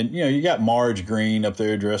them. And, you got Marge Green up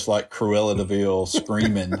there dressed like Cruella de Vil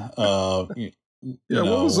screaming. What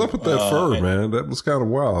was up with that fur, man? That was kind of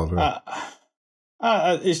wild.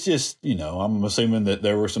 It's just, I'm assuming that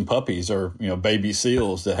there were some puppies or, baby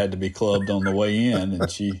seals that had to be clubbed on the way in.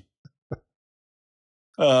 And she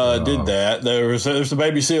did that. There's the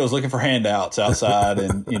baby seals looking for handouts outside,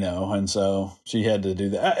 and and so she had to do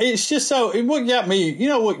that. It's just so. What got me,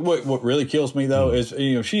 what really kills me though is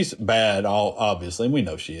she's bad, obviously, and we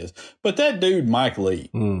know she is. But that dude Mike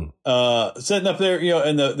Lee, sitting up there,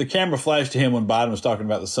 and the camera flashed to him when Biden was talking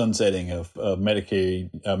about the sunsetting of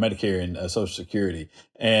Medicare and Social Security,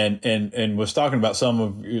 and was talking about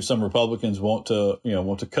some Republicans want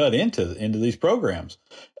to cut into these programs.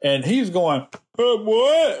 And he's going,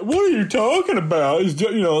 what? What are you talking about? Is Joe,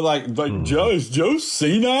 is Joe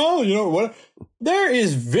senile? What? There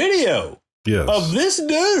is video of this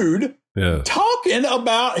dude Yeah. talking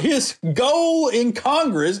about his goal in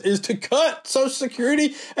Congress is to cut Social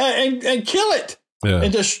Security and kill it. Yeah.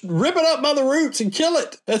 And just rip it up by the roots and kill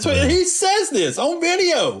it. That's what he says this on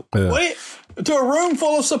video to a room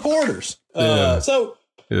full of supporters. He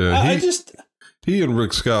and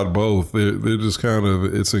Rick Scott both, they're just kind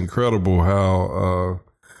of, it's incredible how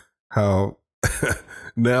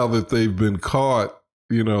now that they've been caught,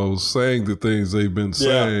 saying the things they've been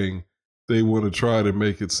saying, they want to try to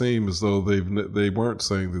make it seem as though they weren't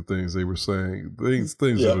saying the things they were saying, things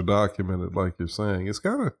that are documented, like you're saying. It's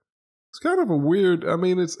kind of a weird, I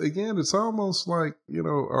mean, it's almost like,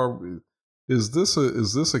 is this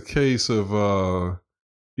a case of,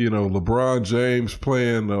 LeBron James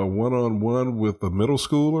playing one-on-one with a middle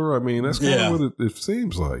schooler? I mean, that's kind of what it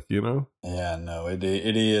seems like, Yeah, no, it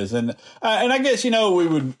is. And I guess, we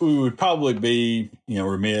would probably be,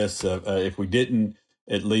 remiss if we didn't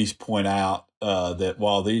at least point out that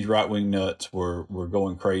while these right-wing nuts were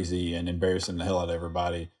going crazy and embarrassing the hell out of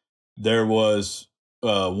everybody, there was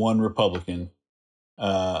one Republican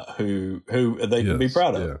who they can be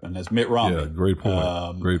proud of, and that's Mitt Romney. Yeah, great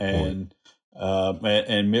point. Great point.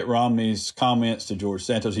 And Mitt Romney's comments to George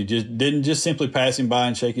Santos, he didn't just simply pass him by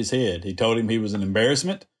and shake his head. He told him he was an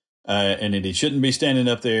embarrassment, and that he shouldn't be standing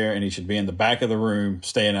up there, and he should be in the back of the room,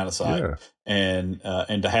 staying out of sight, and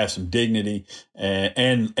to have some dignity.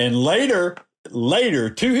 And later,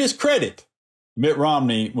 to his credit, Mitt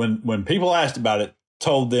Romney, when people asked about it,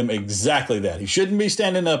 told them exactly that he shouldn't be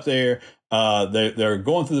standing up there. They're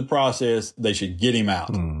going through the process. They should get him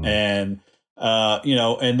out. Mm-hmm. And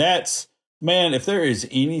and that's, man, if there is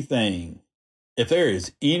anything that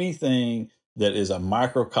is a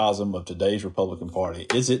microcosm of today's Republican Party,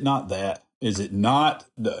 is it not that? Is it not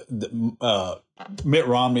Mitt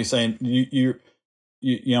Romney saying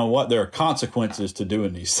you know what? There are consequences to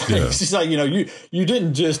doing these things. Yeah. It's like, you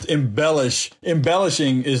didn't just embellish.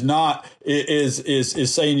 Embellishing is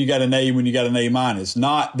saying you got an A when you got an A minus.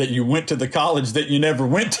 Not that you went to the college that you never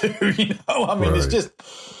went to. I mean, It's just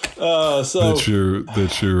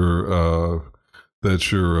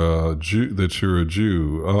that you're a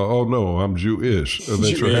Jew. Oh no, I'm Jewish.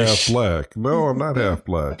 That you're half black. No, I'm not half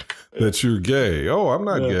black. That you're gay. Oh, I'm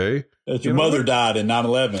not gay. That your mother died in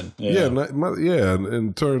 9/11. Yeah,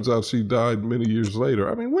 and turns out she died many years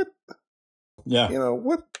later. I mean, what? Yeah.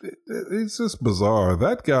 What? It's just bizarre.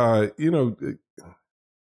 That guy,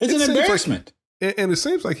 it's an embarrassment. And it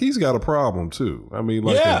seems like he's got a problem too. I mean,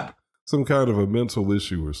 some kind of a mental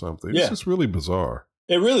issue or something. It's just really bizarre.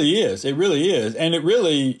 It really is. It really is. And it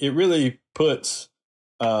really puts,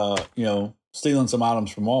 stealing some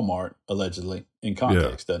items from Walmart, allegedly, in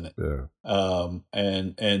context, doesn't it? Yeah.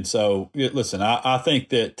 And so, listen, I think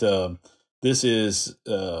that this is,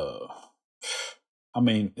 we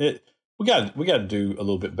got to do a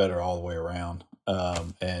little bit better all the way around.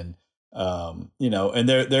 And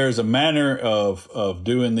there's a manner of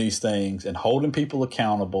doing these things and holding people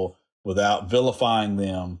accountable without vilifying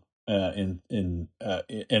them in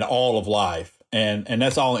all of life. And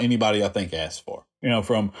that's all anybody, I think, asks for.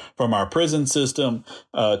 From our prison system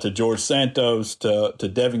to George Santos to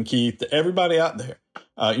Devin Keith to everybody out there.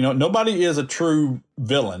 Nobody is a true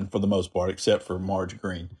villain for the most part, except for Marge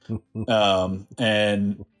Green. But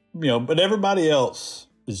everybody else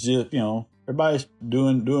is just, everybody's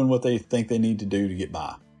doing what they think they need to do to get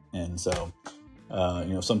by. And so,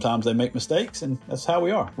 sometimes they make mistakes, and that's how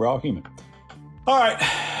we are. We're all human. All right.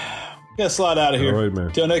 Got to slide out of here. All right,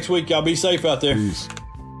 man. Till next week, y'all be safe out there. Peace.